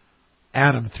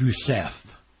Adam through Seth.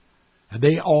 And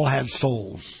they all had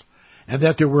souls. And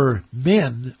that there were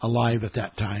men alive at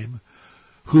that time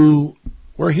who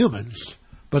were humans,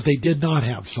 but they did not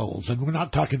have souls. And we're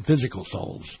not talking physical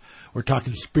souls. We're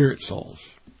talking spirit souls.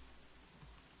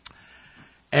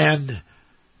 And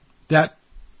that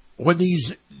when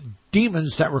these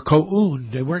demons that were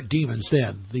co-owned, they weren't demons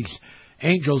then, these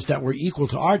angels that were equal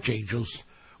to archangels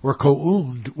were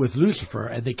co-owned with Lucifer,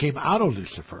 and they came out of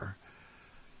Lucifer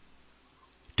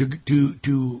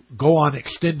to go on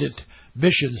extended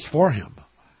missions for him.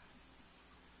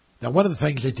 Now, one of the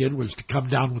things they did was to come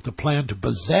down with the plan to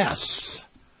possess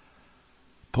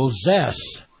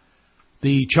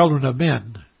the children of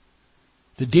men,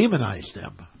 to demonize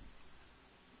them,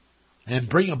 and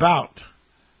bring about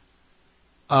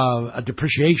a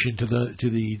depreciation to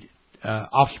the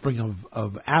offspring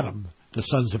of Adam, the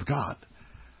sons of God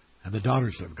and the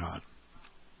daughters of God.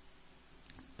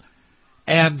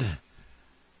 And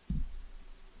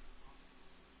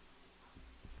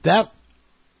that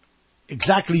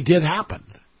exactly did happen.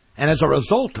 And as a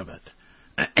result of it,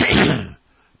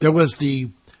 there was the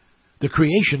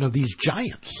creation of these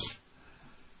giants.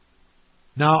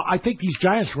 Now, I think these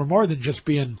giants were more than just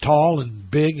being tall and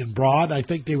big and broad. I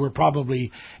think they were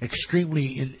probably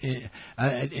extremely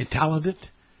talented,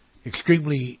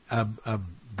 extremely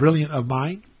brilliant of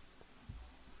mind.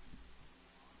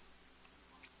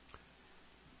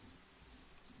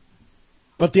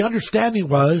 But the understanding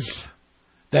was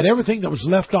that everything that was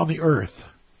left on the earth,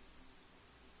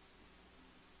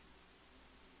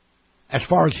 as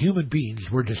far as human beings,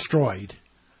 were destroyed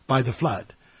by the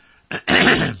flood.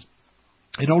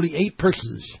 And only 8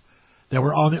 persons that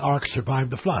were on the ark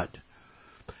survived the flood.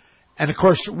 And of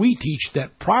course, we teach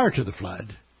that prior to the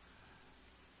flood,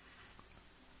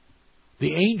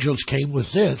 the angels came with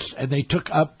this, and they took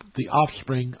up the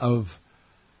offspring of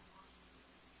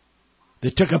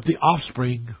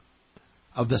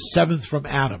the 7th from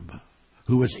Adam,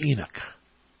 who was Enoch.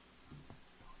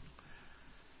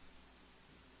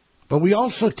 But we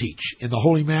also teach in the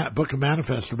Holy Book of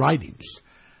Manifest Writings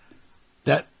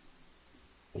that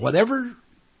whatever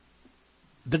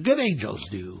the good angels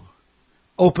do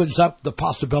opens up the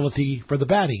possibility for the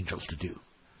bad angels to do.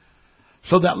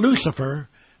 So that Lucifer,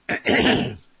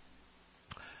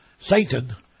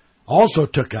 Satan, also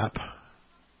took up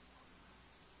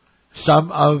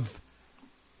some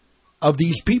of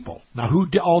these people. Now, who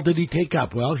all did he take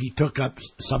up? Well, he took up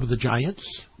some of the giants,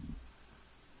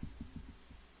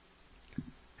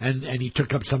 and he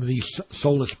took up some of these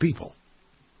soulless people.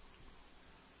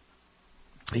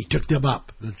 He took them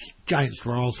up. The giants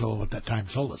were also at that time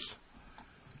soulless.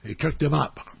 He took them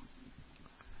up.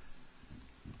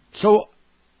 So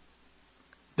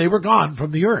they were gone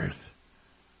from the earth.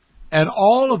 And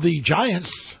all of the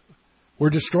giants were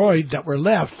destroyed that were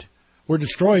left, were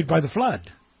destroyed by the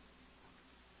flood.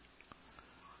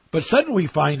 But suddenly we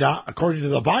find out, according to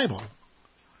the Bible,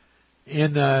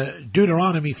 in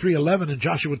Deuteronomy 3:11 and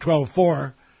Joshua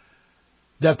 12:4,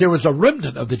 that there was a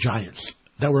remnant of the giants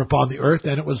that were upon the earth,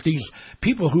 and it was these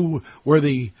people who were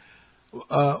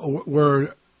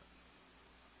were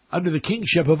under the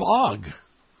kingship of Og.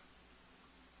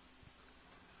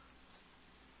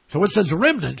 So it says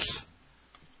remnants.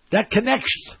 That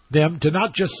connects them to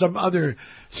not just some other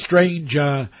strange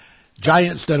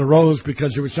giants that arose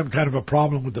because there was some kind of a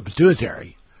problem with the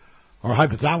pituitary or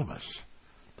hypothalamus,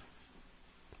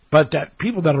 but that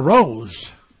people that arose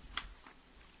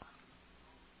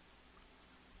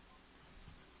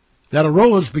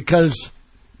because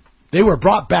they were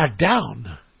brought back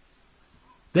down.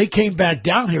 They came back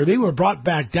down here. They were brought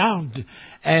back down,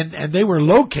 and they were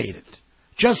located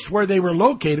just where they were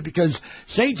located because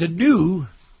Satan knew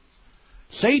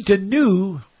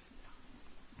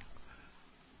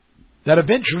that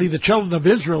eventually the children of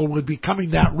Israel would be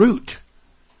coming that route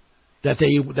that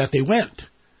they went,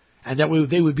 and that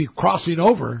they would be crossing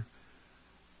over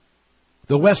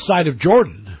the west side of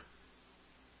Jordan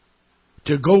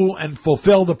to go and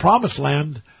fulfill the promised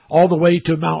land all the way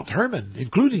to Mount Hermon,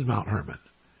 including Mount Hermon.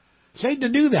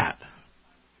 Satan knew that.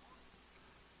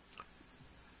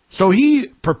 So he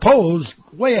proposed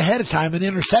way ahead of time an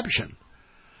interception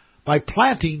by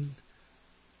planting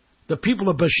the people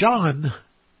of Bashan,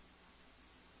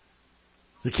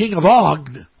 the king of Og,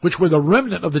 which were the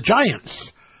remnant of the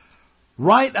giants,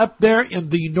 right up there in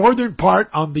the northern part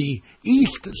on the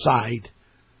east side,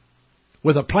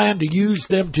 with a plan to use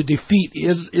them to defeat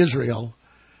Israel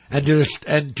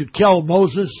and to kill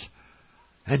Moses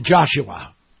and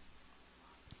Joshua.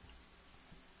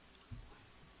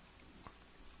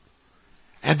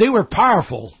 And they were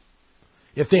powerful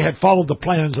if they had followed the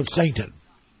plans of Satan.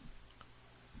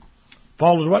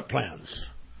 Followed what plans?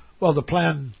 Well, the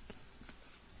plan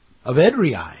of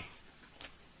Edrei.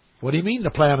 What do you mean,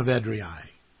 the plan of Edrei?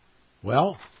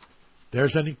 Well,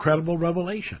 There's an incredible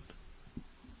revelation.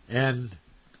 And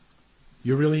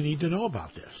you really need to know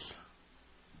about this.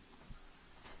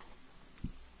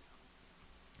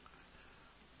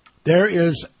 There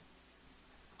is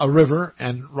a river,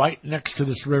 and right next to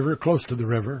this river, close to the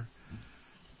river,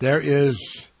 there is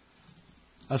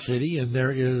a city, and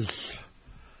there is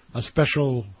a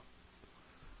special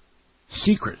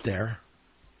secret there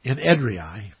in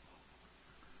Edrei.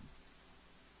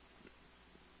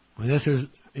 And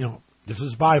this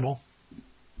is Bible.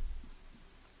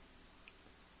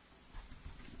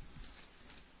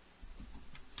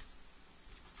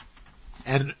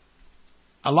 And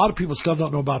a lot of people still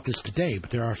don't know about this today,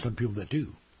 but there are some people that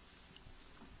do.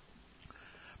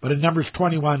 But in Numbers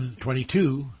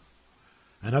 21:22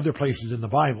 and other places in the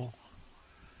Bible,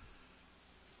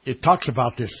 it talks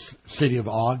about this city of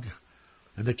Og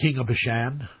and the king of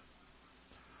Bashan,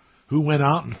 who went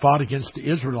out and fought against the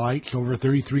Israelites over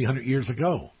 3,300 years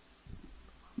ago.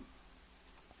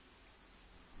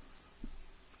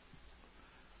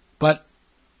 But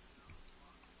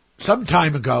some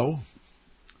time ago,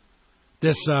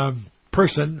 this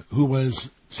person who was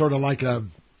sort of like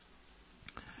an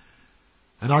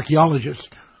archaeologist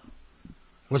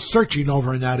was searching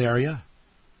over in that area,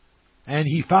 and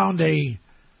he found a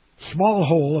small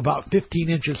hole about 15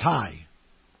 inches high.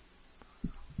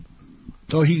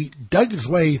 So he dug his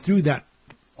way through that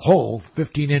hole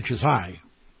 15 inches high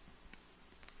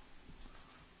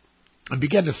and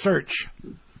began to search.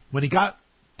 When he got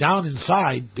down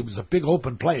inside, there was a big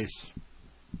open place,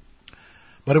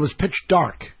 but it was pitch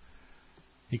dark.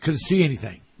 He couldn't see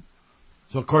anything.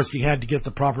 So, of course, he had to get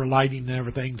the proper lighting and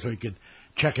everything so he could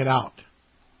check it out.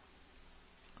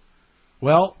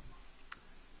 Well,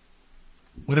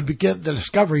 when the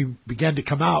discovery began to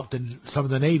come out, then some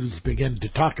of the natives began to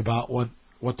talk about what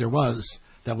there was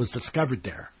that was discovered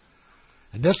there.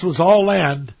 And this was all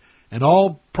land and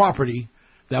all property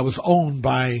that was owned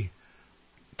by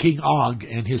King Og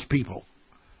and his people.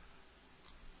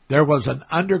 There was an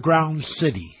underground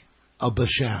city of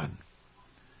Bashan.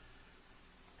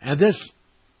 And this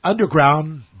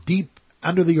underground, deep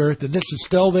under the earth, and this is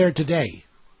still there today.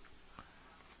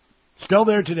 Still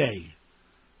there today.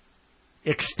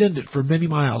 Extended for many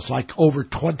miles, like over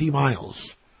 20 miles.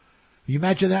 You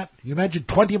imagine that? You imagine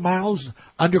 20 miles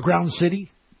underground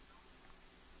city?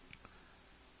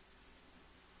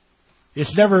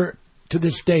 It's never, to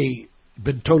this day,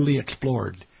 been totally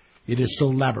explored. It is so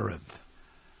labyrinth.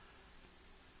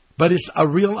 But it's a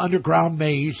real underground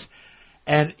maze,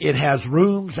 and it has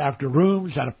rooms after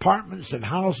rooms and apartments and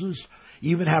houses,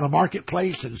 even had a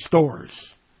marketplace and stores.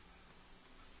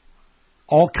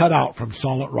 All cut out from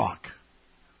solid rock.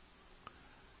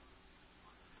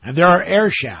 And there are air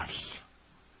shafts.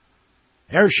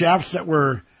 Air shafts that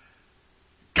were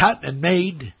cut and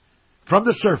made from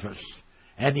the surface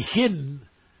and hidden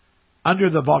under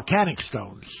the volcanic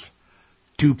stones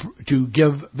to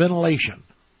give ventilation.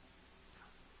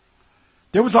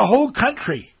 There was a whole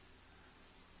country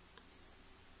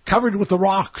covered with the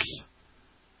rocks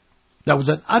that was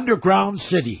an underground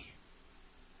city.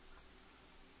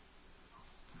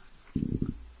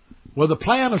 Well, the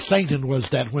plan of Satan was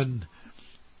that when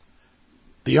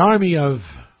the army of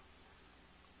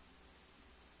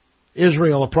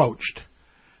Israel approached,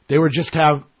 they would just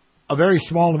have a very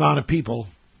small amount of people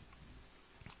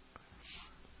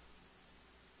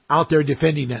out there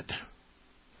defending it.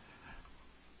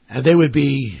 And they would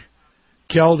be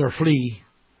killed or flee.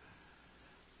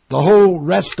 The whole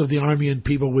rest of the army and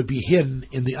people would be hidden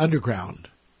in the underground.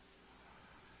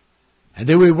 And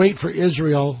they would wait for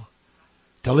Israel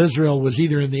till Israel was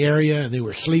either in the area and they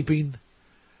were sleeping.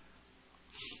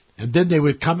 And then they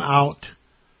would come out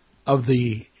of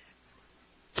the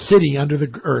city under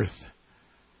the earth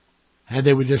and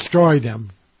they would destroy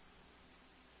them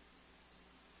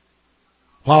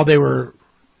while they were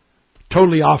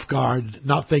totally off guard,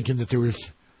 not thinking that there was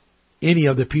any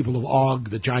of the people of Og,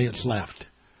 the giants, left.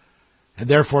 And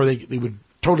therefore they would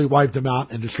totally wipe them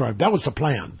out and destroy them. That was the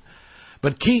plan.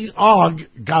 But King Og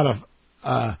got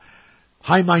a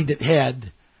high-minded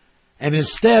head, and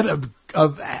instead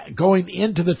of going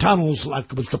into the tunnels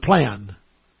like was the plan,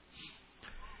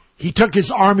 he took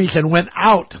his armies and went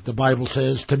out, the Bible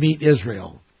says, to meet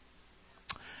Israel.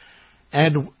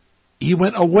 And he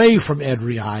went away from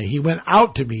Edrei. He went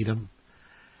out to meet him.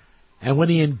 And when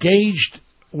he engaged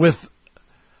with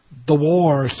the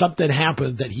war, something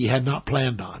happened that he had not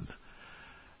planned on.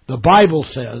 The Bible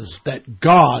says that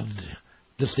God,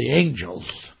 just the angels,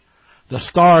 the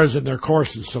stars in their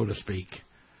courses, so to speak,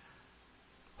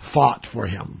 fought for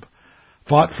him,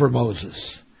 fought for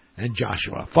Moses and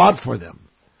Joshua, fought for them,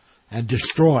 and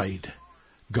destroyed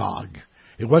Gog.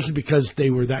 It wasn't because they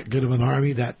were that good of an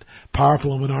army, that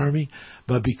powerful of an army,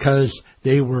 but because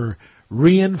they were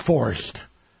reinforced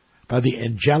by the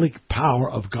angelic power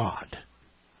of God.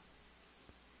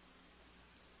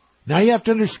 Now you have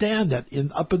to understand that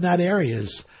up in that area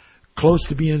is close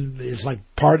to being, is like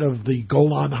part of the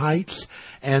Golan Heights,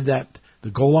 and that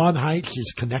the Golan Heights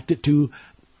is connected to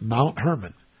Mount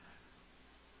Hermon,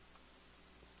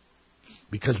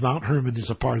 because Mount Hermon is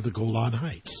a part of the Golan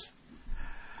Heights.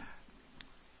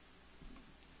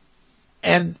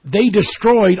 And they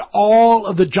destroyed all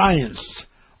of the giants,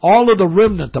 all of the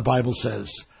remnant, the Bible says,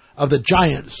 of the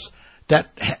giants that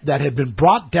had been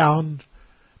brought down,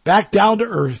 back down to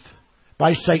earth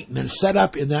by Satan and set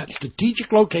up in that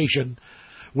strategic location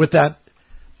with that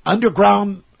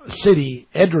underground city,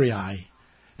 Edrei,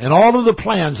 and all of the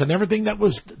plans and everything that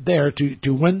was there to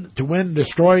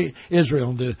destroy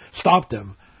Israel and to stop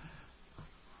them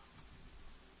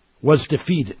was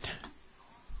defeated.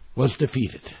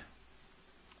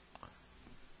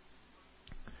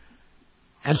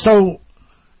 And so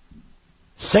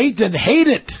Satan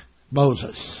hated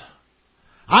Moses.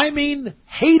 I mean,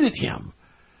 hated him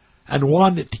and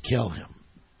wanted to kill him.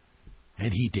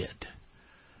 And he did.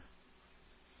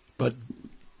 But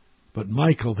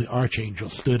Michael, the archangel,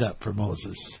 stood up for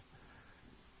Moses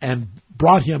and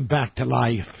brought him back to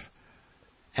life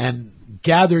and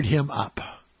gathered him up.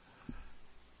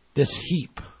 This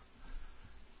heap,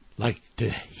 like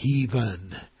to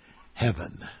heaven,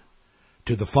 heaven,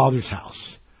 to the Father's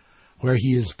house, where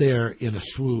he is there in a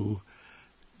swoon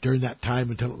during that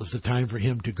time until it was the time for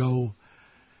him to go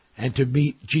and to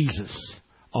meet Jesus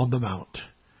on the mount.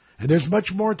 And there's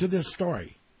much more to this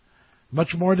story,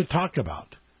 much more to talk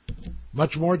about,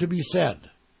 much more to be said.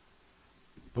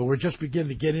 But we're just beginning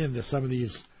to get into some of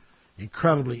these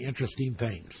incredibly interesting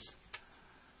things.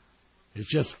 It's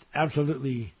just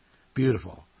absolutely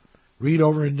beautiful. Read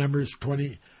over in Numbers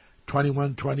 20,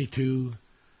 21, 22,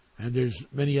 and there's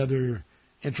many other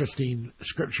interesting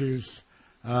scriptures.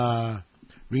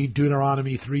 Read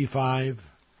Deuteronomy 3:5.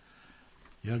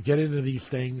 Get into these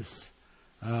things.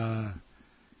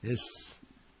 It's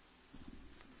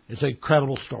an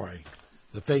incredible story.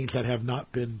 The things that have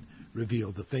not been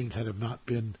revealed, the things that have not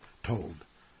been told.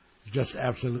 It's just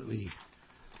absolutely.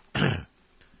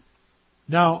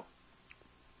 Now,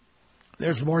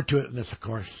 there's more to it in this, of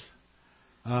course.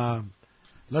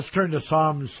 Let's turn to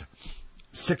Psalms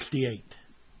 68.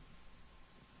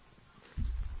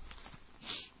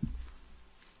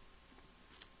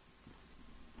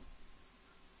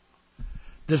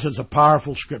 This is a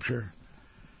powerful scripture.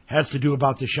 It has to do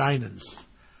about the Shinans,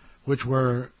 which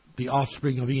were the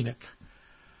offspring of Enoch.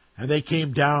 And they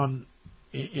came down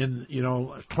in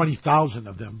 20,000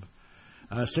 of them.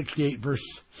 68 verse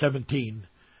 17.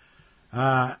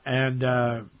 And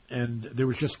there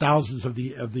was just thousands of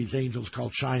these angels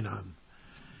called Shinan.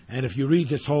 And if you read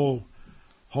this whole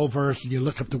verse and you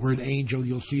look up the word angel,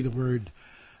 you'll see the word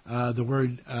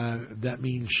that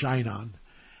means Shinan,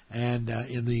 and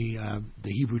in the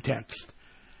Hebrew text.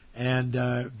 And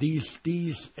these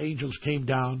angels came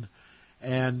down,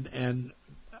 and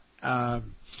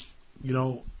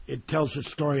it tells the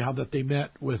story how that they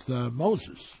met with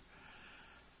Moses.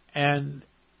 And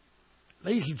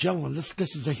ladies and gentlemen,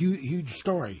 this is a huge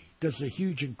story. This is a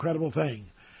huge, incredible thing.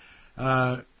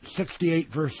 68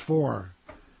 verse 4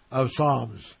 of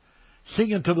Psalms.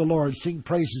 Sing unto the Lord, sing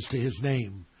praises to his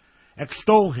name.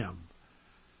 Extol him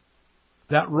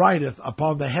that rideth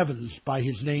upon the heavens by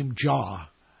his name Jah.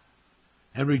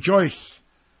 And rejoice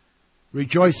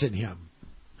in him.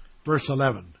 Verse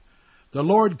 11. The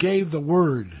Lord gave the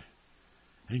word,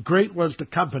 and great was the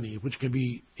company, which can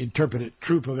be interpreted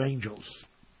troop of angels,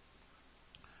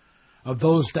 of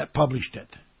those that published it.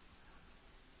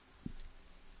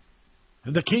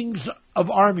 And the kings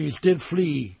of armies did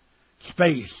flee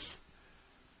space,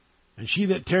 and she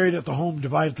that tarried at the home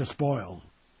divided the spoil.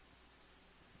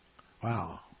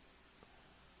 Wow.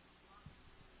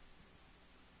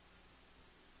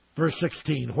 Verse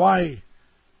 16. Why?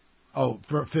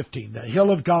 Verse 15. The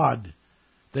hill of God.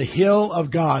 The hill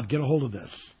of God. Get a hold of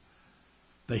this.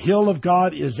 The hill of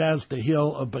God is as the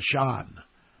hill of Bashan.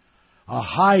 A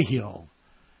high hill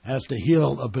as the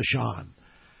hill of Bashan.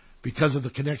 Because of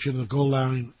the connection of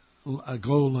the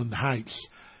Golan Heights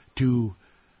to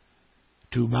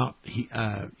Mount,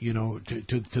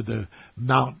 to the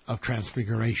Mount of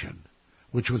Transfiguration,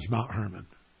 which was Mount Hermon.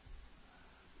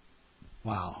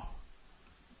 Wow.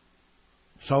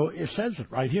 So it says it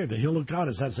right here. The hill of God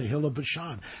is as the hill of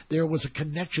Bashan. There was a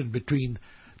connection between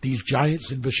these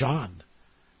giants in Bashan.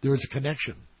 There was a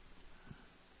connection.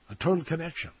 A total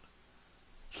connection.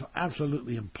 So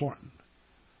absolutely important.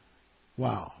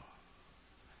 Wow.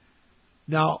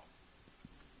 Now,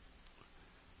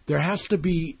 there has to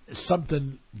be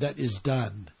something that is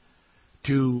done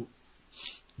to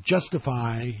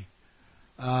justify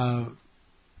some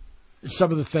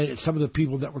of the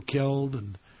people that were killed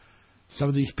and some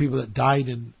of these people that died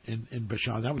in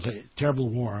Bashan. That was a terrible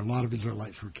war. A lot of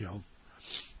Israelites were killed.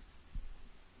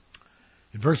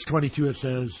 In verse 22 it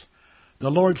says, "The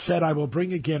Lord said, I will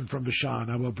bring again from Bashan,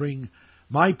 I will bring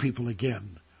my people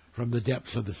again from the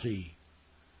depths of the sea."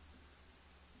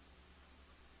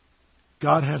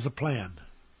 God has a plan,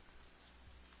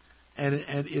 and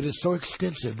it is so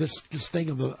extensive. This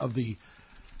thing of the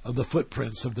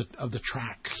footprints of the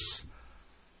tracks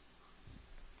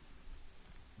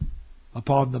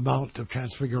upon the Mount of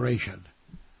Transfiguration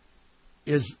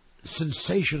is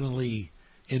sensationally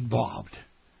involved.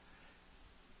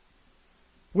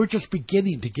 We're just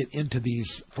beginning to get into these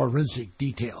forensic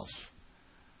details.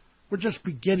 We're just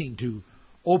beginning to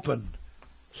open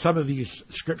some of these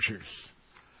scriptures.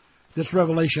 This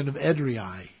revelation of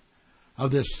Edrei,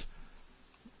 of this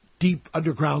deep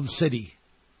underground city,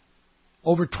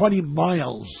 over 20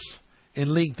 miles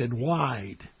in length and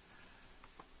wide,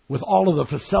 with all of the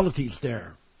facilities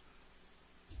there.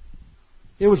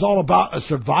 It was all about a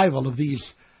survival of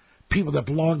these people that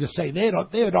belonged to Satan.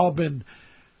 They had all been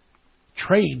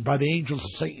trained by the angels of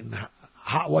Satan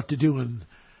what to do and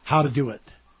how to do it.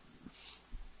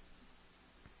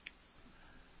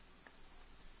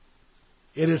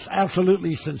 It is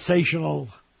absolutely sensational.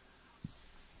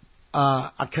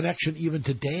 A connection even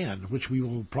to Dan, which we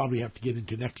will probably have to get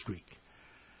into next week,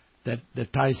 that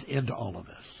ties into all of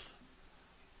this.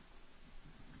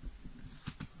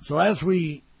 So as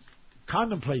we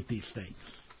contemplate these things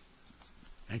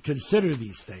and consider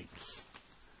these things,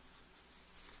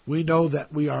 we know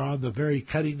that we are on the very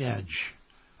cutting edge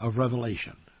of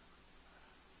revelation.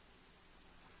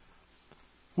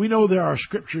 We know there are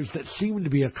scriptures that seem to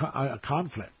be a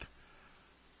conflict.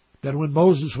 That when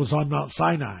Moses was on Mount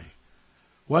Sinai,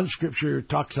 one scripture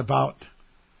talks about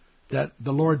that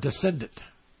the Lord descended.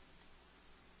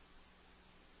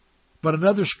 But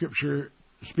another scripture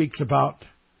speaks about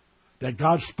that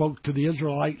God spoke to the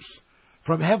Israelites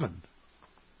from heaven.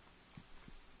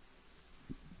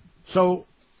 So,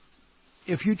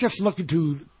 if you just look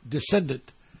into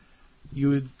descendant, you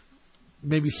would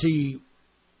maybe see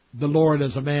the Lord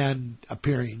as a man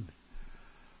appearing.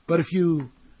 But if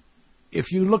you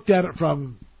looked at it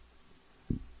from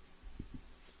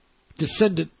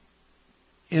descendant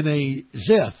in a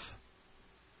zith,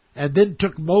 and then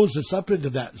took Moses up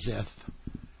into that zith,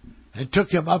 and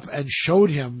took him up and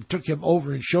took him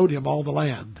over and showed him all the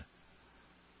land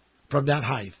from that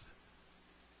height,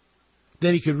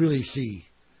 then he could really see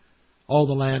all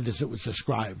the land as it was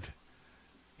described.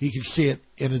 He could see it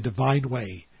in a divine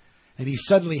way. And he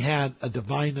suddenly had a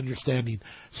divine understanding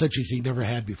such as he never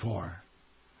had before.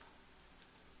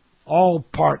 All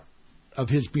part of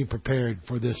his being prepared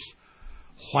for this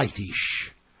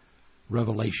whitish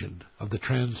revelation of the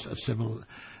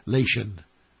trans-assimilation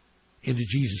into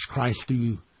Jesus Christ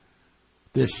through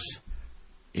this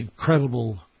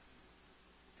incredible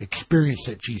experience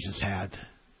that Jesus had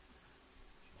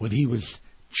when he was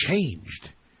changed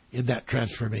in that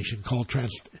transformation called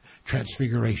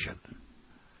transfiguration.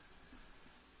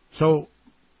 So,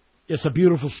 it's a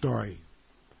beautiful story.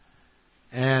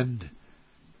 And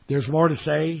there's more to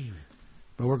say,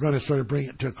 but we're going to sort of bring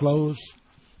it to a close.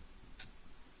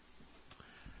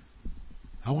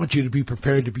 I want you to be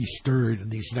prepared to be stirred in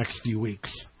these next few weeks.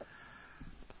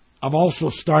 I'm also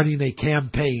starting a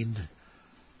campaign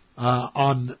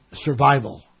on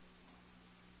survival.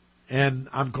 And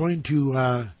I'm going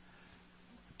to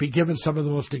be given some of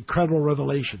the most incredible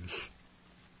revelations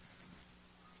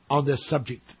on this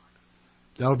subject.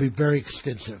 That'll be very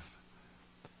extensive.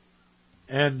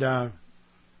 And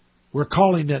we're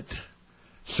calling it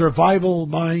Survival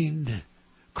Mind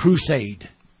Crusade.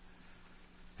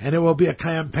 And it will be a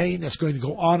campaign that's going to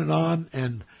go on,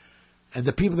 and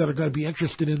the people that are going to be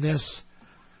interested in this,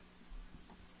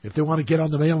 if they want to get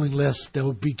on the mailing list,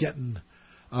 they'll be getting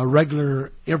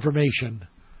regular information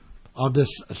on this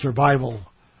survival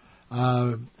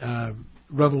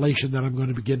revelation that I'm going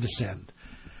to begin to send.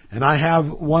 And I have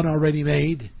one already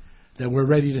made that we're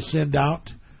ready to send out,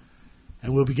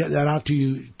 and we'll be getting that out to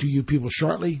you people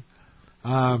shortly.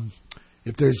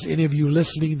 If there's any of you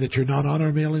listening that you're not on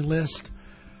our mailing list,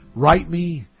 write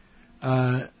me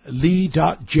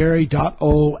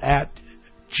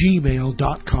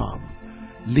lee.jerry.o@gmail.com.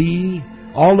 Lee,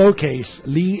 all lowercase,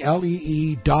 Lee,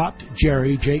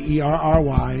 Lee.Jerry, Jerry,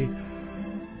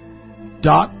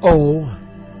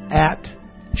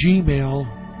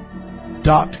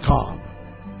 .o@gmail.com,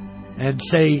 and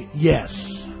say yes.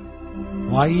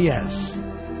 YES.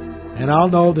 And I'll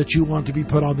know that you want to be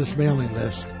put on this mailing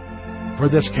list for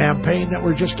this campaign that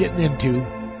we're just getting into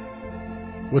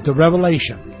with the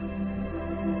revelation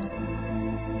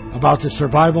about the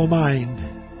Survival Mind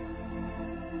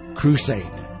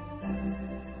Crusade.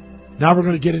 Now we're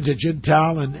going to get into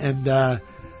Jintal, and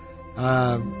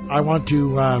I want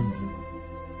to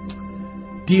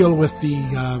deal with the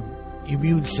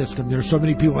immune system. There's so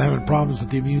many people having problems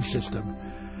with the immune system.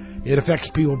 It affects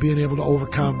people being able to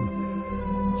overcome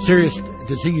serious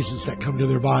diseases that come to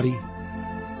their body,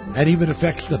 and even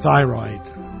affects the thyroid.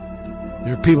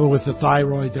 There are people with the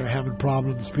thyroid that are having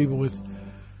problems, people with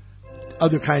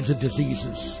other kinds of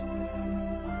diseases.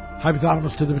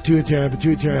 Hypothalamus to the pituitary,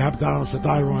 hypothalamus to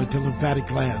thyroid to lymphatic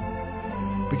gland.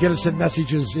 Begin to send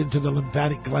messages into the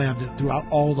lymphatic gland and throughout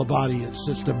all the body and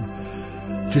system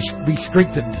to be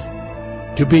strengthened,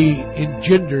 to be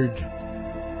engendered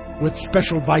with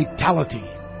special vitality.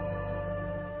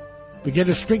 Begin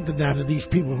to strengthen that in these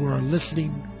people who are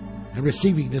listening and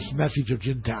receiving this message of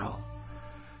Jintal,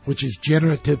 which is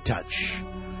generative touch.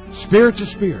 Spirit to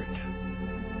spirit.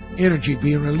 Energy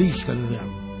being released into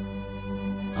them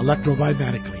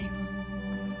electrovigmatically.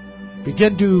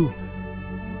 Begin to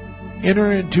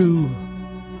enter into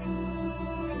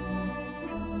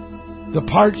the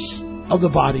parts of the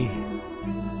body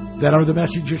that are the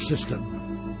messenger system.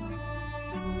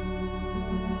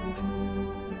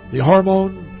 The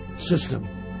hormone system.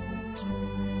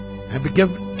 And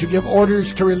begin to give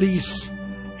orders to release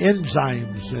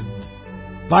enzymes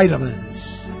and vitamins,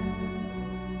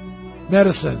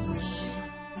 medicines,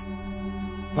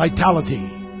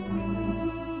 vitality,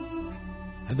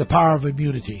 and the power of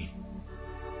immunity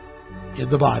in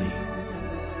the body.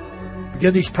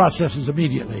 Begin these processes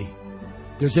immediately.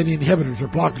 If there's any inhibitors or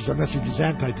blockers or messages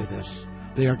anti to this,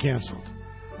 they are canceled.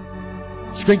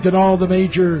 Strengthen all the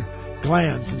major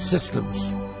glands and systems,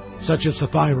 such as the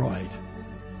thyroid,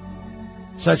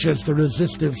 such as the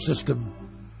resistive system,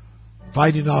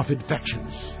 fighting off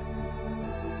infections.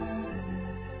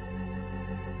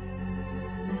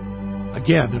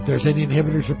 Again, if there's any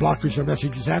inhibitors or blockers or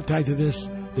messages anti to this,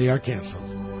 they are canceled.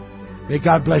 May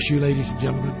God bless you, ladies and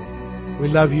gentlemen. We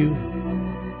love you.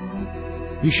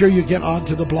 Be sure you get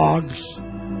onto the blogs.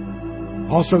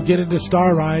 Also get into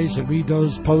Star Rise and read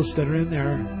those posts that are in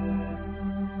there.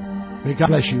 May God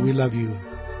bless you. We love you.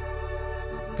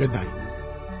 Good night.